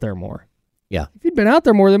been out there more. Yeah. If you'd been out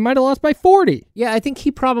there more, they might have lost by 40. Yeah, I think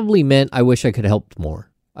he probably meant, I wish I could have helped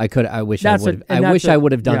more. I wish I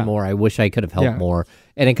would have done more. I wish I could have helped more.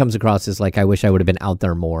 And it comes across as like, I wish I would have been out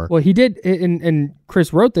there more. Well, he did, and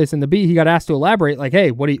Chris wrote this in the beat. He got asked to elaborate, like,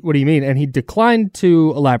 hey, what do you mean? And he declined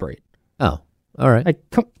to elaborate. Oh, all right.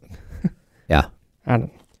 Yeah. I don't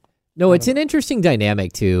know. No, it's an interesting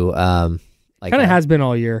dynamic too. Kind of has been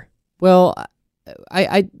all year. Well,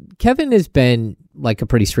 Kevin has been like a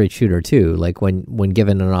pretty straight shooter too. Like when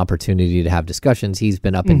given an opportunity to have discussions, he's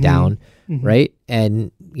been up and down, right?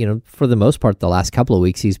 And for the most part, the last couple of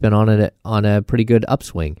weeks, he's been on a pretty good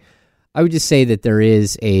upswing. I would just say that there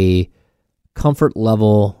is a comfort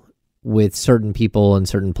level with certain people and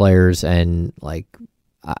certain players, and like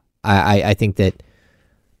I think that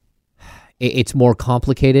it's more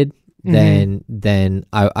complicated than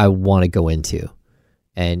I want to go into.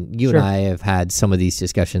 And you and I have had some of these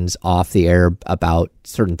discussions off the air about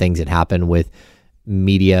certain things that happen with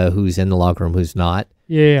media, who's in the locker room, who's not.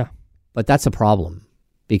 Yeah. But that's a problem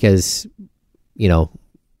because,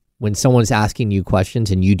 when someone's asking you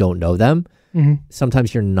questions and you don't know them,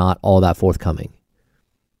 sometimes you're not all that forthcoming.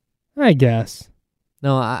 I guess.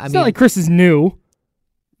 No, I mean, not like Chris is new.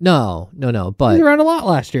 No. But he was around a lot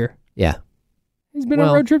last year. Yeah. He's been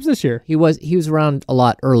on road trips this year. He was around a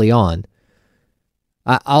lot early on.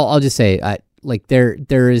 I'll just say,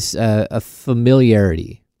 there is a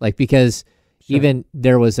familiarity, because even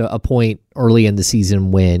there was a point early in the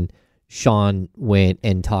season when Sean went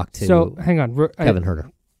and talked to hang on, Kevin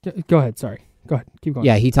Huerter. Go ahead, sorry. Go ahead, keep going.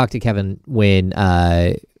 Yeah, he talked to Kevin when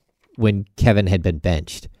Kevin had been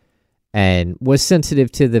benched and was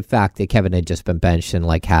sensitive to the fact that Kevin had just been benched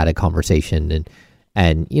and had a conversation and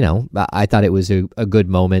I thought it was a good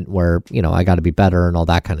moment where, I got to be better and all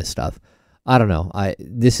that kind of stuff. I don't know.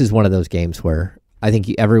 This is one of those games where I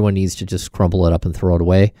think everyone needs to just crumple it up and throw it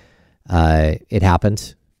away. It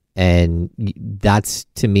happens. And that's,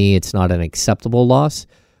 to me, it's not an acceptable loss,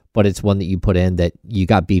 but it's one that you put in that you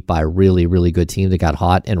got beat by a really, really good team that got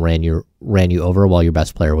hot and ran you over while your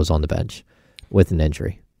best player was on the bench with an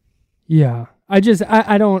injury. Yeah.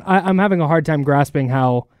 I'm having a hard time grasping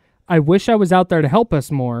how I wish I was out there to help us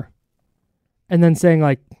more. And then saying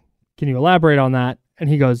can you elaborate on that? And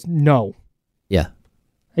he goes, no. Yeah.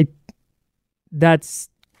 I'm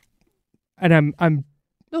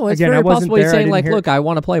no, it's again, very I wasn't possible he's there, saying look, I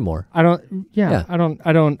want to play more. I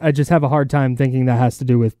just have a hard time thinking that has to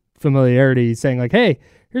do with familiarity, saying hey,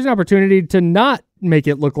 here's an opportunity to not make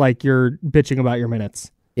it look like you're bitching about your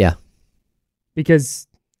minutes. Yeah. Because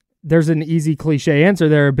there's an easy cliche answer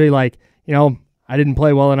there. It'd be I didn't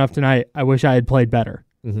play well enough tonight. I wish I had played better.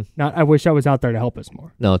 Not, I wish I was out there to help us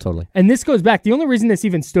more. No, totally. And this goes back. The only reason this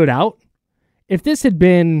even stood out, if this had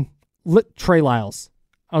been Trey Lyles,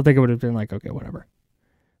 I don't think it would have been okay, whatever.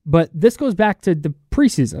 But this goes back to the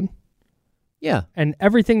preseason. Yeah. And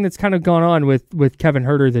everything that's kind of gone on with Kevin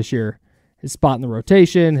Huerter this year. His spot in the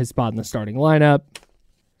rotation, his spot in the starting lineup.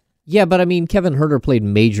 Yeah, but I mean, Kevin Huerter played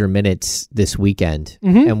major minutes this weekend,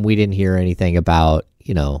 and we didn't hear anything about,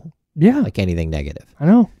 anything negative. I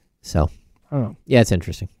know. So, I don't know. Yeah, it's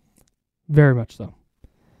interesting. Very much so. All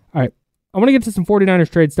right. I want to get to some 49ers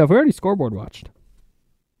trade stuff. We already scoreboard watched.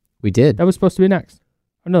 We did. That was supposed to be next.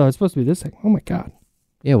 Oh, no, that was supposed to be this thing. Oh, my God.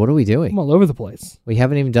 Yeah, what are we doing? I'm all over the place. We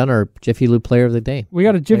haven't even done our Jiffy Lube Player of the Day. We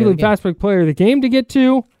got a Jiffy Lube Fast Break Player of the Game to get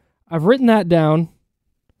to. I've written that down.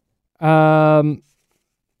 And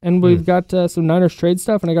we've got some Niners trade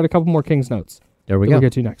stuff, and I got a couple more Kings notes. There we go. We'll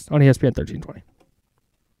get to next on ESPN 1320.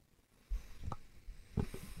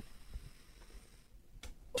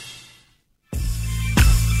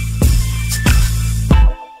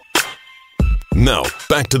 Now,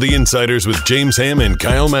 back to the Insiders with James Ham and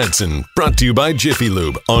Kyle Madsen, brought to you by Jiffy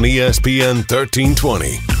Lube on ESPN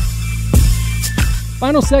 1320.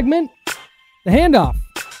 Final segment, the handoff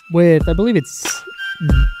with, I believe it's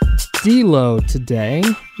D-Lo today.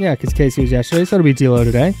 Yeah, because Casey was yesterday, so it'll be D-Lo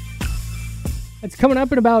today. It's coming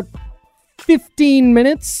up in about 15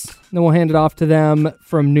 minutes. Then we'll hand it off to them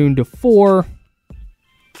from noon to 4.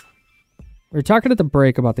 We were talking at the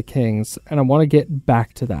break about the Kings, and I want to get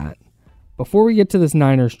back to that. Before we get to this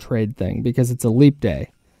Niners trade thing, because it's a leap day,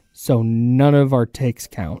 so none of our takes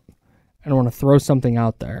count. And I want to throw something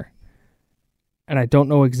out there. And I don't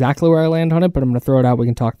know exactly where I land on it, but I'm going to throw it out. We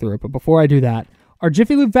can talk through it. But before I do that, Our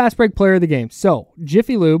Jiffy Lube Fast Break Player of the Game. So,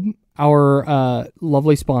 Jiffy Lube, our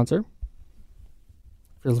lovely sponsor.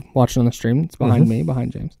 If you're watching on the stream, it's behind me,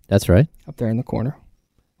 behind James. That's right. Up there in the corner.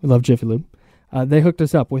 We love Jiffy Lube. They hooked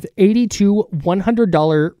us up with 82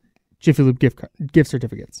 $100 Jiffy Lube gift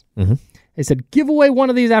certificates. They said, give away one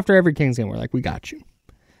of these after every Kings game. We're like, we got you.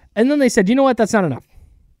 And then they said, you know what? That's not enough.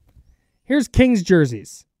 Here's Kings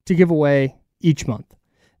jerseys to give away each month.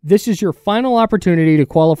 This is your final opportunity to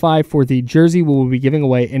qualify for the jersey we will be giving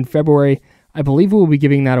away in February. I believe we will be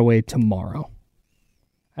giving that away tomorrow.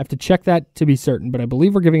 I have to check that to be certain, but I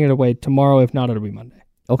believe we're giving it away tomorrow. If not, it'll be Monday.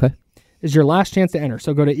 Okay. This is your last chance to enter.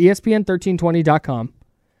 So go to ESPN1320.com.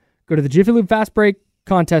 Go to the Jiffy Lube Fast Break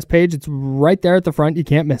contest page. It's right there at the front. You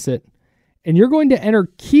can't miss it. And you're going to enter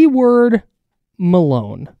keyword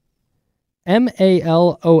Malone.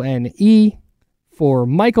 Malone for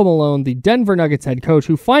Michael Malone, the Denver Nuggets head coach,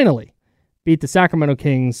 who finally beat the Sacramento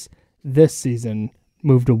Kings this season,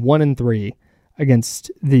 moved to 1-3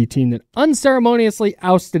 against the team that unceremoniously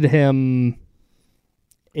ousted him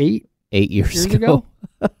 8 years ago.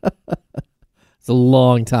 It's a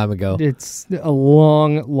long time ago. It's a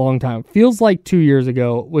long, long time. Feels like 2 years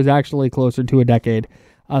ago. Was actually closer to a decade.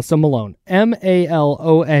 So Malone,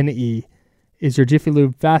 Malone is your Jiffy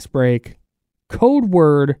Lube Fast Break code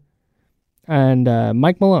word, and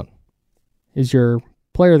Mike Malone is your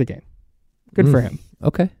player of the game. Good for him.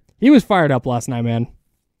 Okay. He was fired up last night, man.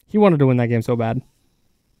 He wanted to win that game so bad.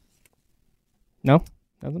 No?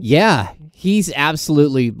 Nothing? Yeah, he's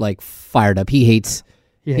absolutely fired up. He hates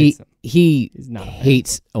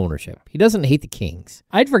ownership. He doesn't hate the Kings.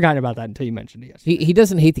 I'd forgotten about that until you mentioned it yesterday. He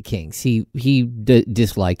doesn't hate the Kings. He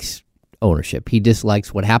dislikes ownership. He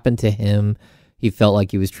dislikes what happened to him. He felt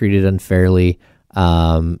like he was treated unfairly.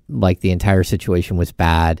 Like the entire situation was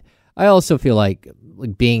bad. I also feel like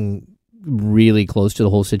being really close to the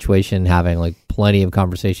whole situation, having plenty of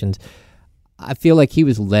conversations, I feel like he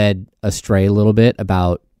was led astray a little bit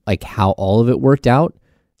about how all of it worked out.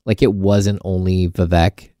 It wasn't only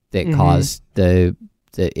Vivek that caused the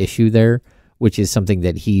issue there, which is something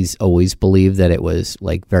that he's always believed, that it was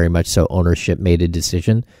very much so ownership made a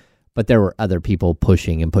decision. But there were other people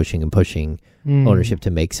pushing and pushing and pushing ownership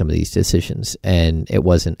to make some of these decisions, and it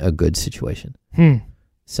wasn't a good situation.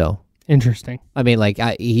 So interesting. I mean,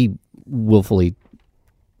 he willfully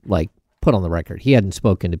put on the record he hadn't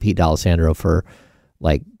spoken to Pete D'Alessandro for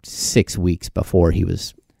 6 weeks before he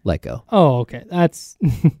was let go. Oh, okay. That's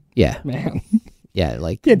yeah, man. Yeah,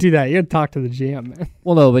 can't do that. You got to talk to the GM, man.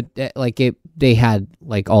 Well, no, but they had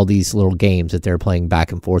all these little games that they're playing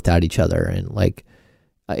back and forth at each other, and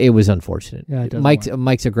it was unfortunate. Yeah,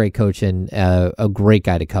 Mike's a great coach and a great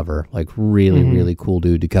guy to cover. Really cool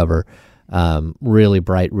dude to cover. Really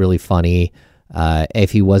bright, really funny.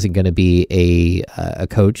 If he wasn't going to be a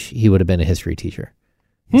coach, he would have been a history teacher.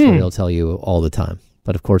 That's what he'll tell you all the time.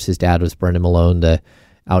 But of course, his dad was Brendan Malone, the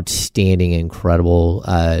outstanding, incredible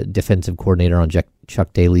defensive coordinator on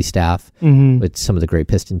Chuck Daly's staff with some of the great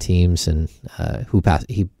Piston teams, and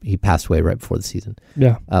he passed away right before the season.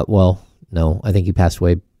 Yeah. No, I think he passed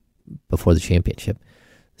away before the championship.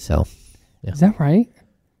 So, yeah. Is that right?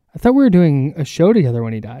 I thought we were doing a show together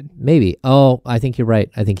when he died. Maybe. Oh, I think you're right.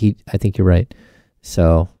 I think you're right.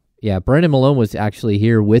 So, yeah, Brendan Malone was actually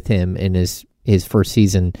here with him in his first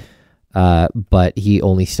season, but he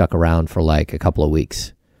only stuck around for a couple of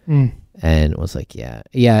weeks, and it was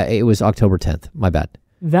it was October 10th. My bad.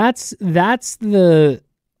 That's the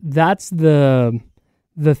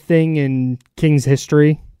thing in Kings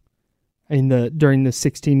history. During the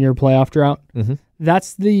 16-year playoff drought,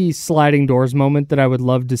 that's the sliding doors moment that I would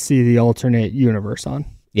love to see the alternate universe on.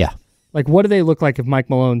 Yeah. What do they look like if Mike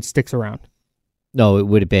Malone sticks around? No, it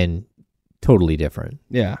would have been totally different.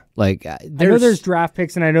 Yeah. I know there's draft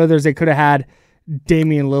picks, and I know they could have had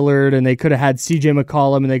Damian Lillard, and they could have had CJ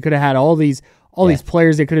McCollum, and they could have had all these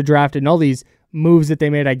players they could have drafted, and all these moves that they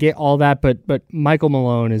made. I get all that, but Michael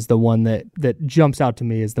Malone is the one that jumps out to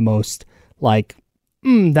me as the most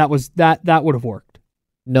that would have worked.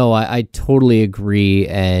 No, I totally agree.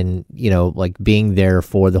 And, being there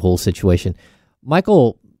for the whole situation,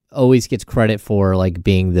 Michael always gets credit for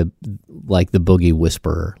being the boogie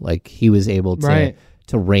whisperer. He was able to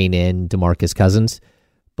rein in DeMarcus Cousins,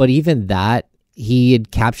 but even that, he had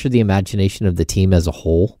captured the imagination of the team as a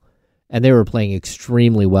whole, and they were playing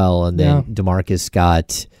extremely well. And then DeMarcus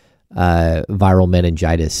got viral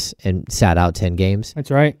meningitis and sat out 10 games. That's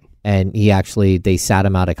right. And they sat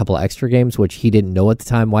him out a couple of extra games, which he didn't know at the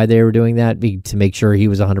time why they were doing that, to make sure he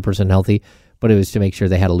was 100% healthy, but it was to make sure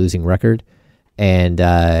they had a losing record. And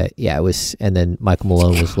it was, and then Michael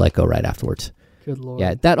Malone was let go right afterwards. Good Lord.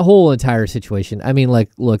 Yeah, that whole entire situation. I mean,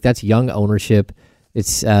 look, that's young ownership.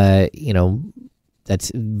 It's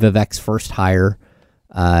that's Vivek's first hire,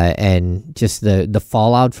 and just the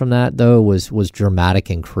fallout from that though was dramatic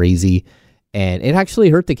and crazy, and it actually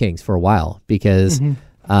hurt the Kings for a while because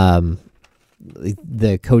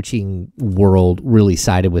the coaching world really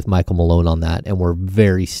sided with Michael Malone on that, and were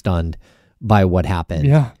very stunned by what happened.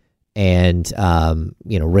 Yeah. And,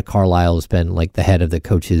 Rick Carlisle has been like the head of the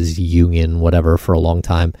coaches union, whatever, for a long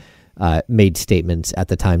time, made statements at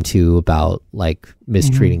the time too about like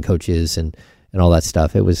mistreating coaches and all that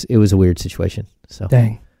stuff. It was a weird situation. So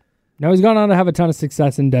dang. Now he's gone on to have a ton of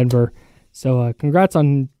success in Denver. So congrats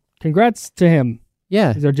to him.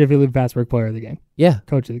 Yeah. He's our Jiffy Lube Fast Break player of the game. Yeah.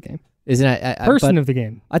 Coach of the game. Isn't it? Person of the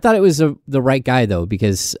game. I thought it was the right guy though,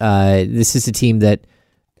 because this is a team that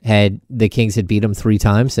the Kings had beat them 3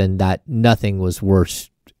 times, and that nothing was worse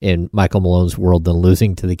in Michael Malone's world than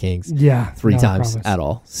losing to the Kings 3 times at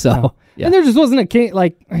all. So yeah. And there just wasn't a King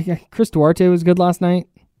like Chris Duarte was good last night.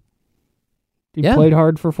 He played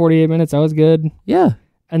hard for 48 minutes. That was good. Yeah.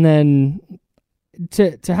 And then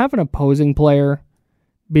to have an opposing player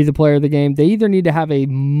be the player of the game, they either need to have a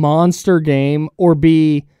monster game or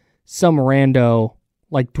be some rando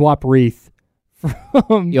like Dwap Reith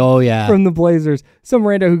from the Blazers. Some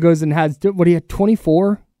rando who goes and has, he had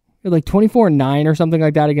 24? Like 24-9 or something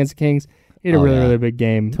like that against the Kings. He had a really big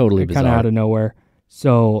game. Totally bizarre. Kind of out of nowhere.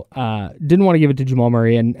 So didn't want to give it to Jamal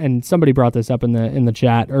Murray, and somebody brought this up in the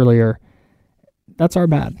chat earlier. That's our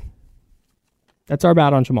bad. That's our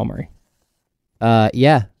bad on Jamal Murray.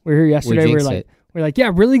 Yeah. We were here yesterday. We're like,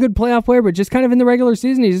 yeah, really good playoff player, but just kind of in the regular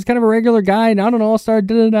season, he's just kind of a regular guy, not an all-star,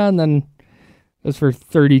 and then it was for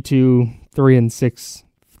 32, 3 and 6,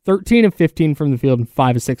 13 of 15 from the field, and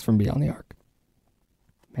 5 of 6 from beyond the arc.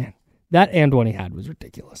 Man, that and one he had was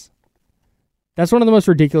ridiculous. That's one of the most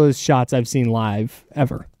ridiculous shots I've seen live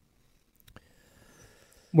ever.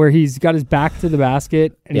 Where he's got his back to the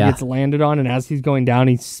basket, and he gets landed on, and as he's going down,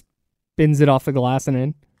 he spins it off the glass and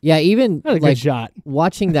in. Yeah, even a good shot.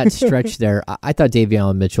 Watching that stretch there, I thought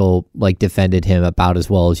Davion Mitchell defended him about as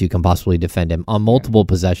well as you can possibly defend him on multiple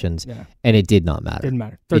possessions, and it did not matter. Didn't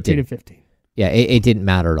matter. 13 to 15. Yeah, it didn't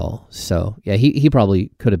matter at all. So yeah, he probably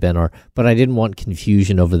could have been, but I didn't want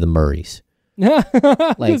confusion over the Murrays.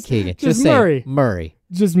 Keegan, just say Murray.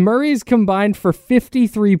 Just Murray's combined for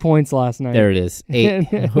 53 points last night. There it is.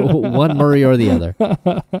 8. One Murray or the other.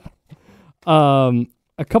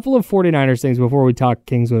 A couple of 49ers things before we talk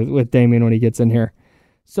Kings with Damian when he gets in here.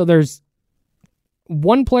 So there's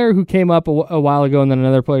one player who came up a while ago and then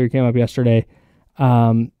another player who came up yesterday.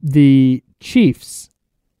 The Chiefs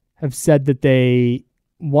have said that they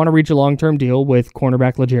want to reach a long-term deal with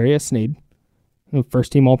cornerback L'Jarius Sneed,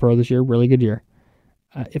 first team All-Pro this year, really good year.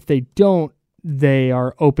 If they don't, they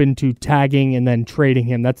are open to tagging and then trading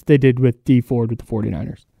him. That's what they did with D Ford with the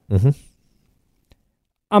 49ers. Mm-hmm.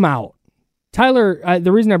 I'm out. Tyler,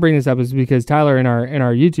 the reason I bring this up is because Tyler in our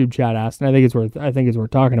YouTube chat asked, and I think it's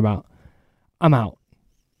worth talking about. I'm out.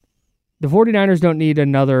 The 49ers don't need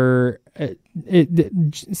another.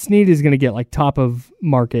 Sneed is going to get top of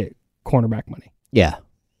market cornerback money. Yeah.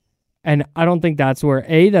 And I don't think that's where,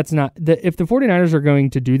 that's not, if the 49ers are going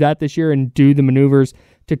to do that this year and do the maneuvers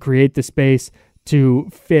to create the space to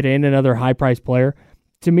fit in another high-priced player,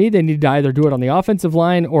 to me, they need to either do it on the offensive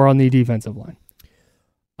line or on the defensive line.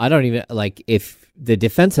 I don't even, if the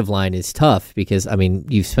defensive line is tough because,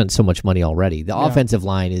 you've spent so much money already. The offensive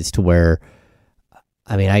line is to where,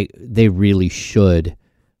 they really should,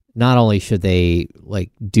 not only should they,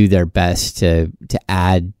 do their best to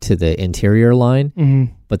add to the interior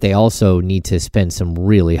line, but they also need to spend some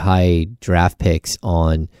really high draft picks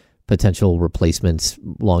on potential replacements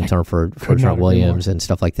long-term for Trent Williams and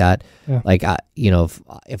stuff like that. Yeah.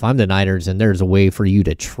 If I'm the Niners and there's a way for you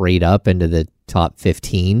to trade up into the top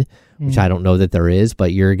 15, which I don't know that there is,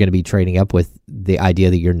 but you're going to be trading up with the idea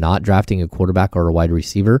that you're not drafting a quarterback or a wide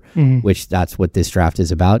receiver, which that's what this draft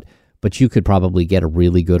is about. But you could probably get a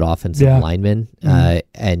really good offensive lineman,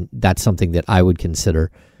 and that's something that I would consider.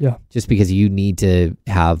 Yeah, just because you need to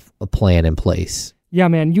have a plan in place. Yeah,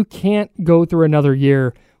 man, you can't go through another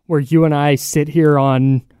year where you and I sit here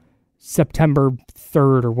on September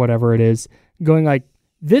 3rd or whatever it is, going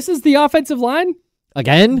this is the offensive line?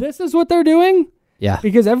 Again? This is what they're doing? Yeah.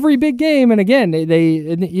 Because every big game, and again, they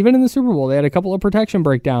even in the Super Bowl, they had a couple of protection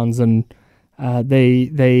breakdowns, and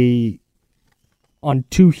they on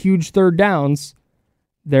 2 huge third downs,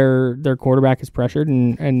 their quarterback is pressured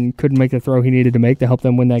and couldn't make the throw he needed to make to help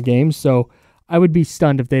them win that game. So I would be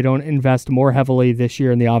stunned if they don't invest more heavily this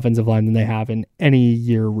year in the offensive line than they have in any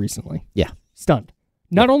year recently. Yeah. Stunned.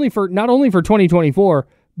 Not only for 2024,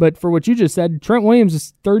 but for what you just said, Trent Williams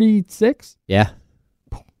is 36. Yeah.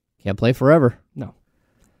 Can't play forever. No.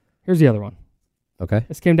 Here's the other one. Okay.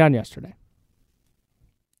 This came down yesterday.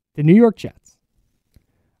 The New York Jets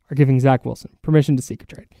are giving Zach Wilson permission to seek a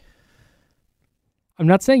trade. I'm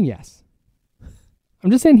not saying yes.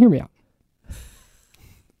 I'm just saying hear me out.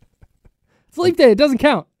 It's Leap Day. It doesn't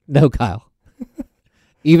count. No, Kyle.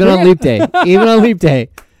 Even on Leap Day. Even on Leap Day.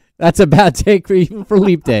 That's a bad take for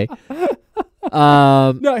Leap Day.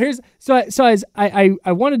 No, here's I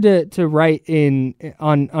wanted to write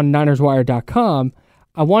on NinersWire.com.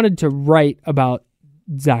 I wanted to write about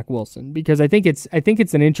Zach Wilson because I think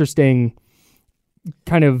it's an interesting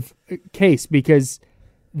kind of case because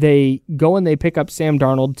they go and they pick up Sam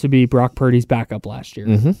Darnold to be Brock Purdy's backup last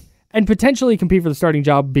year and potentially compete for the starting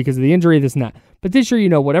job because of the injury, this and that. But this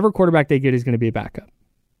year, whatever quarterback they get is going to be a backup.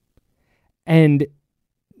 And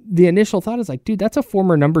the initial thought is like, dude, that's a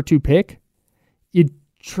former number 2 pick. You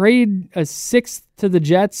trade a 6th to the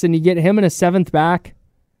Jets and you get him and a 7th back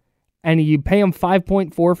and you pay him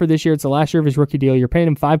 5.4 for this year. It's the last year of his rookie deal. You're paying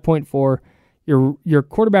him 5.4. Your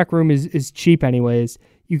quarterback room is cheap anyways.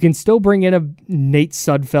 You can still bring in a Nate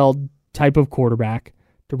Sudfeld type of quarterback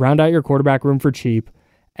to round out your quarterback room for cheap.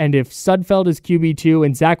 And if Sudfeld is QB2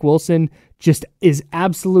 and Zach Wilson just is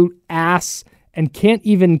absolute ass and can't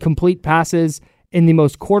even complete passes in the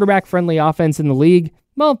most quarterback-friendly offense in the league,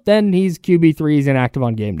 well, then he's QB3, he's inactive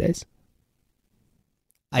on game days.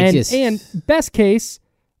 And best case,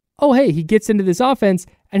 oh, hey, he gets into this offense,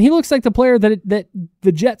 and he looks like the player that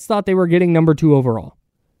the Jets thought they were getting number 2 overall.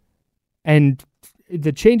 And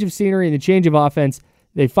the change of scenery and the change of offense,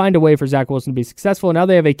 they find a way for Zach Wilson to be successful. And now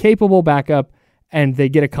they have a capable backup, and they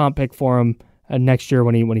get a comp pick for him next year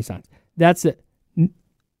when he signs. That's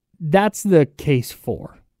the case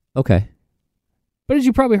for. Okay. But as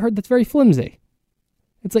you probably heard, that's very flimsy.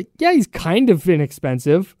 It's like, yeah, he's kind of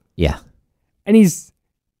inexpensive. Yeah. And he's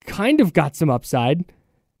kind of got some upside.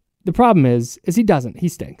 The problem is he doesn't. He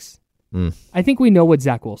stinks. I think we know what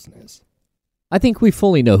Zach Wilson is. I think we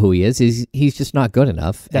fully know who he is. He's just not good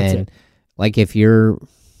enough. That's and it. Like if you're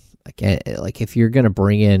going to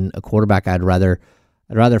bring in a quarterback, I'd rather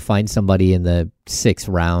find somebody in the 6th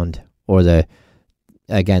round or the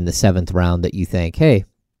 7th round that you think, hey,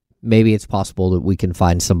 maybe it's possible that we can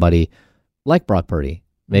find somebody like Brock Purdy.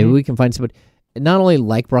 Maybe we can find somebody not only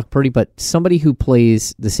like Brock Purdy, but somebody who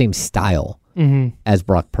plays the same style as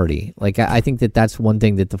Brock Purdy. Like, I think that's one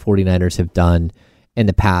thing that the 49ers have done in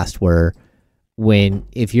the past where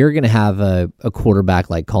if you're going to have a quarterback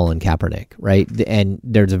like Colin Kaepernick, right, and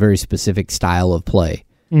there's a very specific style of play,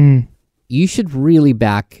 you should really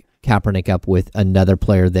back Kaepernick up with another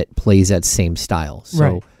player that plays that same style. So,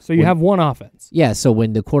 right. So you have one offense. Yeah, so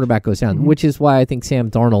when the quarterback goes down, which is why I think Sam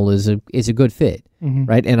Darnold is a good fit,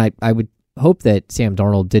 right? And I would hope that Sam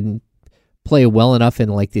Darnold didn't play well enough in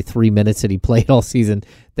like the 3 minutes that he played all season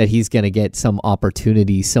that he's going to get some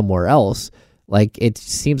opportunity somewhere else. Like, it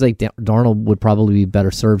seems like Darnold would probably be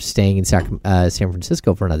better served staying in San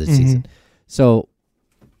Francisco for another season. So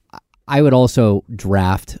I would also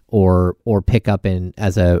draft or pick up in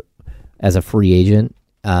as a free agent,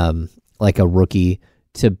 like a rookie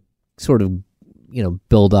to sort of,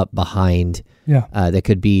 build up behind. Yeah. That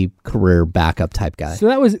could be career backup type guy. So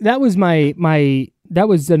that was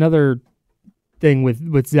another thing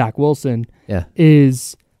with Zach Wilson. Yeah.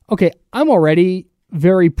 Is okay, I'm already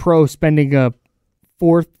very pro spending a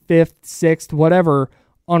 4th, 5th, 6th, whatever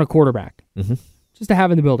on a quarterback. Just to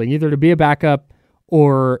have in the building, either to be a backup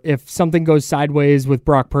or if something goes sideways with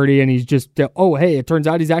Brock Purdy and he's just, oh, hey, it turns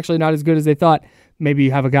out he's actually not as good as they thought. Maybe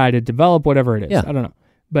you have a guy to develop, whatever it is. Yeah. I don't know.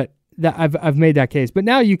 But I've made that case. But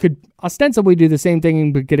now you could ostensibly do the same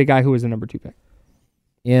thing but get a guy who is a number 2 pick.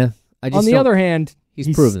 Yeah. On the other hand,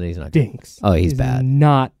 he's proven that he's not stinks. Oh, he's bad.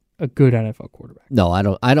 Not a good NFL quarterback. No, I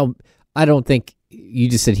don't think you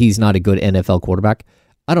just said he's not a good NFL quarterback.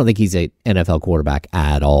 I don't think he's a NFL quarterback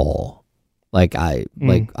at all. Like I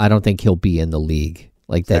don't think he'll be in the league.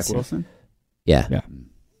 Like that's Zach Wilson? Yeah.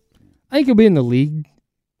 I think he'll be in the league,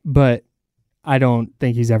 but I don't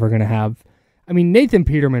think he's ever going to have. I mean, Nathan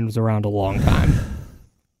Peterman was around a long time.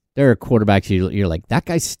 There are quarterbacks you're like, that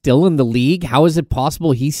guy's still in the league? How is it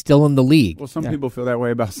possible he's still in the league? Well, some people feel that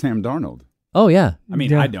way about Sam Darnold. Oh, yeah. I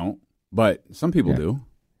mean, I don't, but some people do.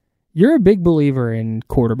 You're a big believer in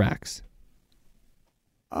quarterbacks.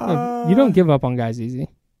 You don't give up on guys easy.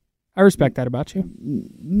 I respect that about you.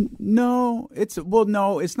 No, it's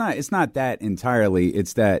not. It's not that entirely.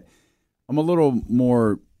 It's that I'm a little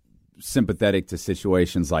more sympathetic to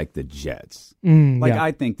situations like the Jets.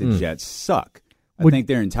 I think the Jets suck. I think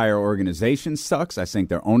their entire organization sucks. I think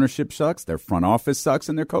their ownership sucks. Their front office sucks,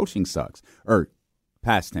 and their coaching sucks. Or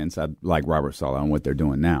past tense. I like Robert Saleh and what they're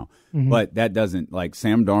doing now. Mhm. But that doesn't, like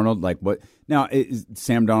Sam Darnold, like what now?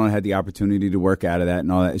 Sam Darnold had the opportunity to work out of that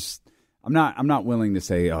and all that. It's just, I'm not willing to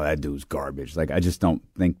say, oh, that dude's garbage. Like, I just don't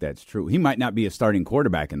think that's true. He might not be a starting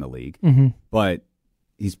quarterback in the league, but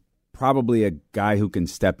he's probably a guy who can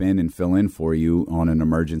step in and fill in for you on an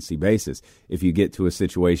emergency basis. If you get to a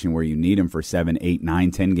situation where you need him for 7, 8,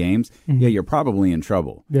 9, 10 games, yeah, you're probably in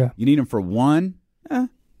trouble. Yeah. You need him for one, I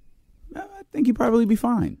think you'd probably be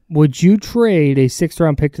fine. Would you trade a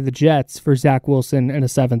 6th-round pick to the Jets for Zach Wilson and a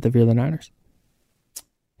 7th if you're the Niners?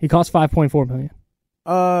 He costs $5.4 million.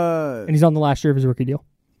 And he's on the last year of his rookie deal.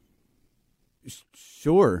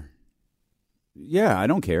 Sure. Yeah, I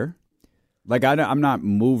don't care. Like, I'm not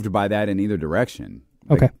moved by that in either direction.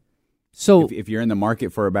 Like, okay. So if you're in the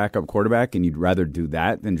market for a backup quarterback and you'd rather do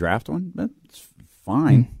that than draft one, that's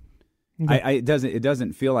fine. Okay. It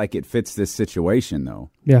doesn't feel like it fits this situation, though.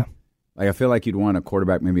 Yeah. Like, I feel like you'd want a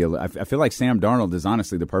quarterback maybe I feel like Sam Darnold is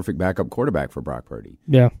honestly the perfect backup quarterback for Brock Purdy.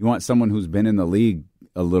 Yeah. You want someone who's been in the league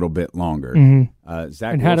a little bit longer.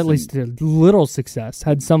 Zach and had at least a little success,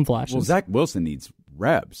 had some flashes. Well, Zach Wilson needs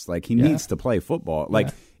reps. Like, he needs to play football. Like,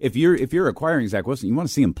 if you're acquiring Zach Wilson, you want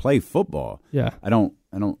to see him play football. Yeah. I don't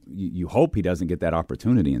you hope he doesn't get that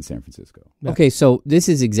opportunity in San Francisco. Yeah. Okay, so this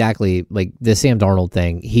is exactly like the Sam Darnold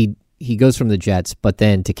thing. He goes from the Jets, but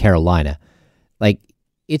then to Carolina. Like,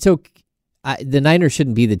 it's okay. The Niners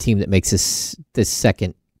shouldn't be the team that makes this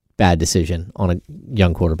second bad decision on a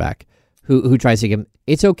young quarterback who tries to give him.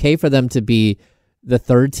 It's okay for them to be the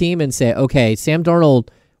third team and say, okay, Sam Darnold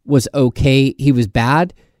was okay. He was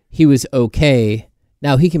bad. He was okay.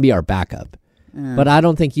 Now he can be our backup. But I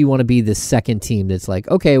don't think you want to be the second team that's like,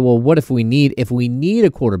 okay, well, what if we need a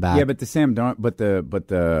quarterback? Yeah, but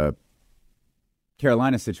the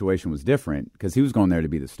Carolina situation was different because he was going there to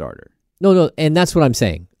be the starter. No, and that's what I'm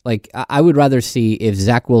saying. Like, I would rather see if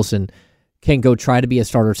Zach Wilson can go try to be a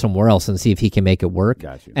starter somewhere else and see if he can make it work.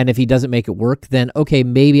 Gotcha. And if he doesn't make it work, then okay,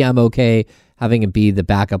 maybe I'm okay having him be the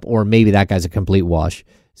backup, or maybe that guy's a complete wash.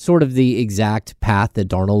 Sort of the exact path that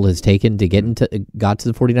Darnold has taken to got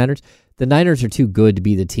to the 49ers. The Niners are too good to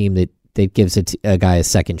be the team that gives a guy a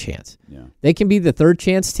second chance. Yeah. They can be the third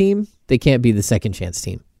chance team. They can't be the second chance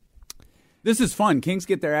team. This is fun. Kings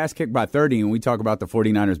get their ass kicked by 30, and we talk about the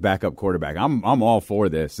 49ers backup quarterback. I'm all for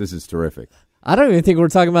this. This is terrific. I don't even think we're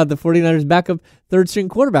talking about the 49ers backup third-string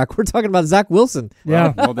quarterback. We're talking about Zach Wilson.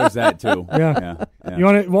 Yeah. Well, there's that, too. Yeah. You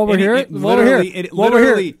want to, while we're here?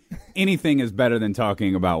 Literally, anything is better than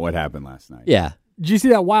talking about what happened last night. Yeah. Did you see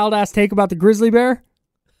that wild-ass take about the grizzly bear?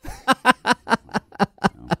 Might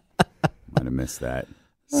have missed that.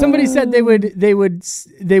 Somebody said they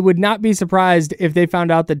would not be surprised if they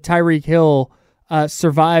found out that Tyreek Hill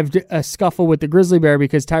survived a scuffle with the grizzly bear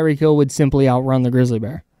because Tyreek Hill would simply outrun the grizzly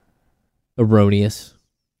bear. Erroneous.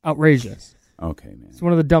 Outrageous. Okay, man. It's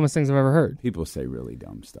one of the dumbest things I've ever heard. People say really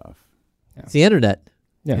dumb stuff. Yeah. It's the internet.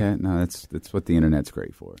 Yeah, no, that's what the internet's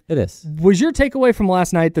great for. It is. Was your takeaway from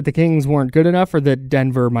last night that the Kings weren't good enough, or that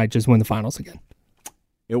Denver might just win the finals again?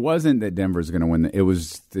 It wasn't that Denver's going to win. It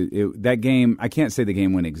was that game. I can't say the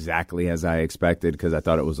game went exactly as I expected because I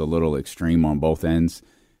thought it was a little extreme on both ends.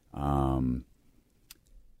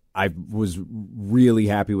 I was really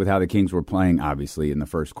happy with how the Kings were playing, obviously, in the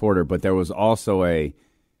first quarter. But there was also it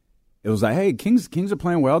was like, hey, Kings are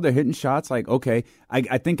playing well. They're hitting shots. Like, okay.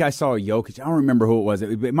 I think I saw a Jokic. I don't remember who it was.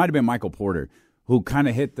 It might have been Michael Porter who kind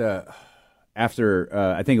of hit after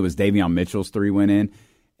I think it was Davion Mitchell's three went in.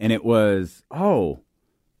 And it was,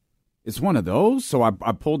 it's one of those. So I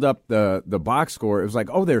pulled up the box score. It was like,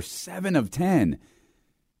 they're 7 of 10.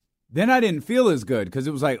 Then I didn't feel as good because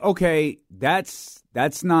it was like, okay, that's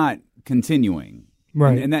not continuing,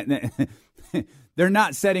 right? And that they're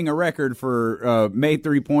not setting a record for made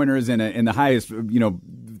 3-pointers in the highest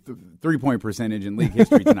 3-point percentage in league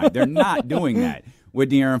history tonight. They're not doing that with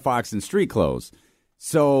De'Aaron Fox and street clothes.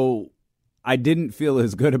 So I didn't feel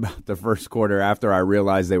as good about the first quarter after I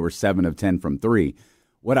realized they were 7 of 10 from 3.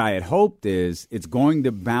 What I had hoped is it's going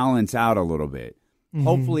to balance out a little bit. Mm-hmm.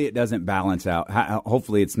 Hopefully it doesn't balance out.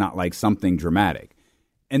 Hopefully it's not like something dramatic.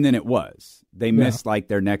 And then it was. They missed like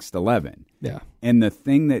their next 11. Yeah. And the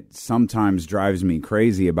thing that sometimes drives me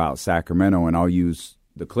crazy about Sacramento, and I'll use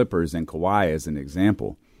the Clippers and Kawhi as an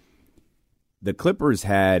example. The Clippers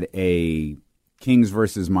had a Kings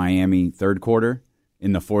versus Miami third quarter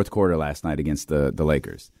in the fourth quarter last night against the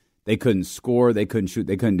Lakers. They couldn't score. They couldn't shoot.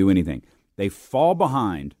 They couldn't do anything. They fall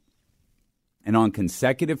behind, and on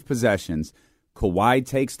consecutive possessions, Kawhi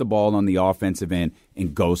takes the ball on the offensive end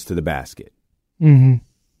and goes to the basket. Mm-hmm.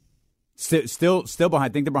 Still behind. I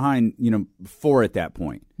think they're behind, 4 at that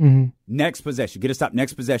point. Mm-hmm. Next possession. Get a stop.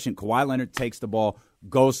 Next possession. Kawhi Leonard takes the ball,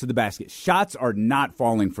 goes to the basket. Shots are not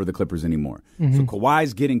falling for the Clippers anymore. So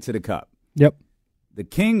Kawhi's getting to the cup. Yep. The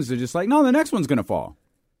Kings are just like, no, the next one's going to fall.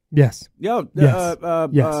 Yes. Yo,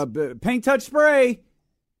 Yes. Paint touch spray.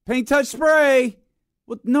 Paint touch spray.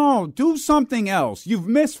 Well, no, do something else. You've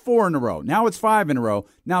missed 4 in a row. Now it's 5 in a row.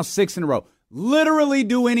 Now 6 in a row. Literally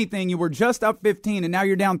do anything. You were just up 15 and now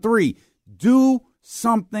you're down 3. Do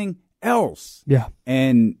something else. Yeah.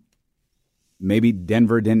 And maybe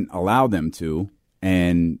Denver didn't allow them to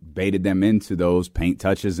and baited them into those paint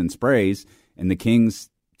touches and sprays. And the Kings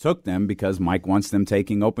took them because Mike wants them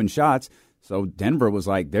taking open shots. So Denver was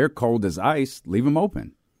like, they're cold as ice. Leave them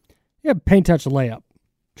open. Yeah, paint touch layup.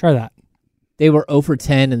 Try that. They were 0 for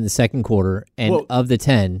 10 in the second quarter, and of the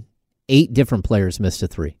 10, 8 different players missed a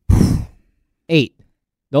 3. 8.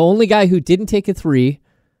 The only guy who didn't take a 3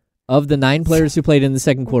 of the 9 players who played in the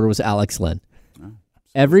second quarter was Alex Len.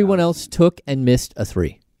 Everyone else took and missed a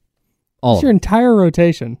 3. All It's your entire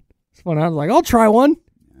rotation. It's fun. I was like, I'll try one.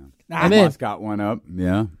 I'm in. Got one up.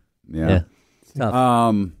 Yeah. It's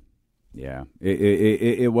tough. Yeah.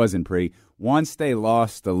 It wasn't pretty. Once they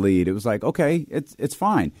lost the lead, it was like, okay, it's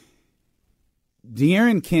fine.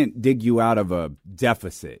 De'Aaron can't dig you out of a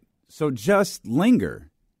deficit, so just linger.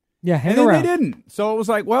 Yeah, hang and around. They didn't. So it was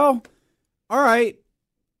like, well, all right,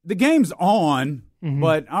 the game's on,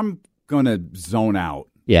 but I'm going to zone out.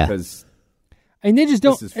 Yeah. Because and they just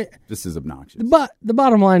don't. This is obnoxious. But the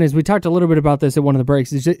bottom line is, we talked a little bit about this at one of the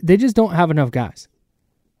breaks. Is they just don't have enough guys.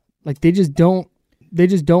 Like they just don't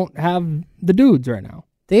have the dudes right now.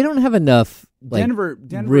 They don't have enough Denver's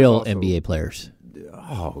real also, NBA players.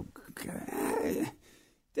 Oh, God.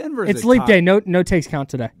 Denver's it's leap day. No takes count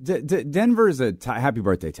today. Denver's happy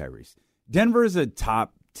birthday, Tyrese. Denver's a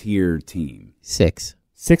top tier team. 6.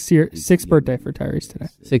 6th birthday for Tyrese today.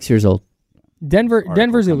 6 years old.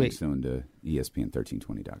 Denver's elite. Soon to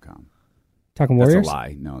ESPN1320.com. Talking Warriors? That's a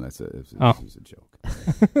lie. No, that's a joke.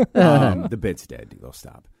 The bit's dead. They'll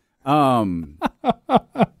stop.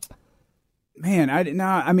 Man, I'm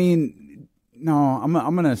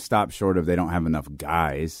gonna stop short of they don't have enough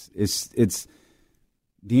guys. It's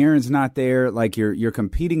De'Aaron's not there. Like you're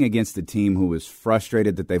competing against a team who is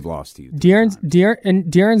frustrated that they've lost to you.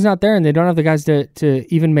 De'Aaron's not there, and they don't have the guys to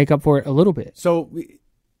even make up for it a little bit. So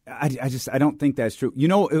I don't think that's true. You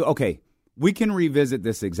know, okay, we can revisit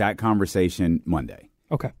this exact conversation Monday.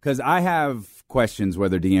 Okay, because I have questions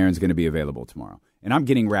whether De'Aaron's going to be available tomorrow. And I'm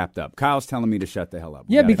getting wrapped up. Kyle's telling me to shut the hell up.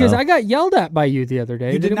 Yeah, because I got yelled at by you the other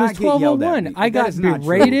day. You did not get yelled at. I got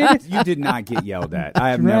berated. You did not get yelled at. I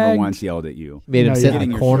have never once yelled at you. Made him sit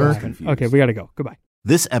in the corner. Okay, we got to go. Goodbye.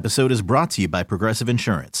 This episode is brought to you by Progressive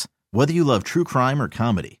Insurance. Whether you love true crime or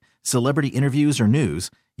comedy, celebrity interviews or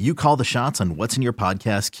news, you call the shots on what's in your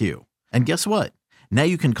podcast queue. And guess what? Now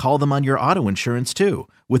you can call them on your auto insurance too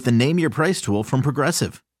with the Name Your Price tool from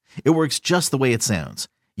Progressive. It works just the way it sounds.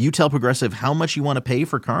 You tell Progressive how much you want to pay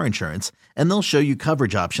for car insurance, and they'll show you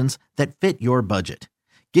coverage options that fit your budget.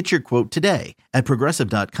 Get your quote today at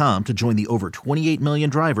Progressive.com to join the over 28 million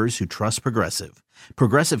drivers who trust Progressive.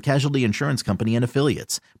 Progressive Casualty Insurance Company and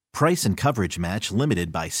Affiliates. Price and coverage match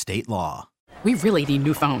limited by state law. We really need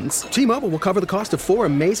new phones. T-Mobile will cover the cost of 4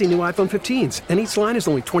 amazing new iPhone 15s, and each line is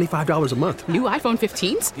only $25 a month. New iPhone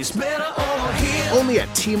 15s? It's better over here. Only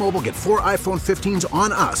at T-Mobile, get 4 iPhone 15s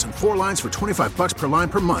on us and 4 lines for $25 per line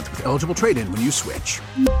per month with eligible trade-in when you switch.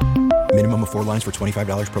 Minimum of 4 lines for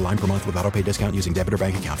 $25 per line per month with autopay discount using debit or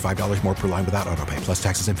bank account. $5 more per line without autopay, plus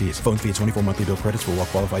taxes and fees. Phone fee at 24 monthly bill credits for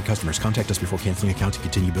well-qualified customers. Contact us before canceling account to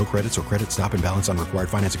continue bill credits or credit stop and balance on required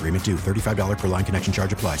finance agreement due. $35 per line connection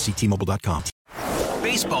charge applies. See T-Mobile.com.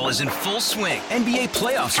 Baseball is in full swing. NBA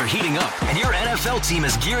playoffs are heating up, and your NFL team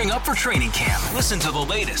is gearing up for training camp. Listen to the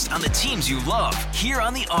latest on the teams you love here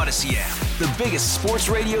on the Odyssey app. The biggest sports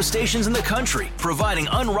radio stations in the country, providing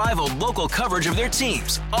unrivaled local coverage of their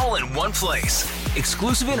teams, all in one place.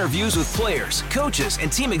 Exclusive interviews with players, coaches,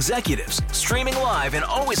 and team executives, streaming live and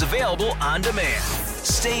always available on demand.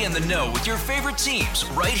 Stay in the know with your favorite teams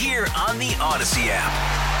right here on the Odyssey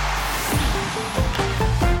app.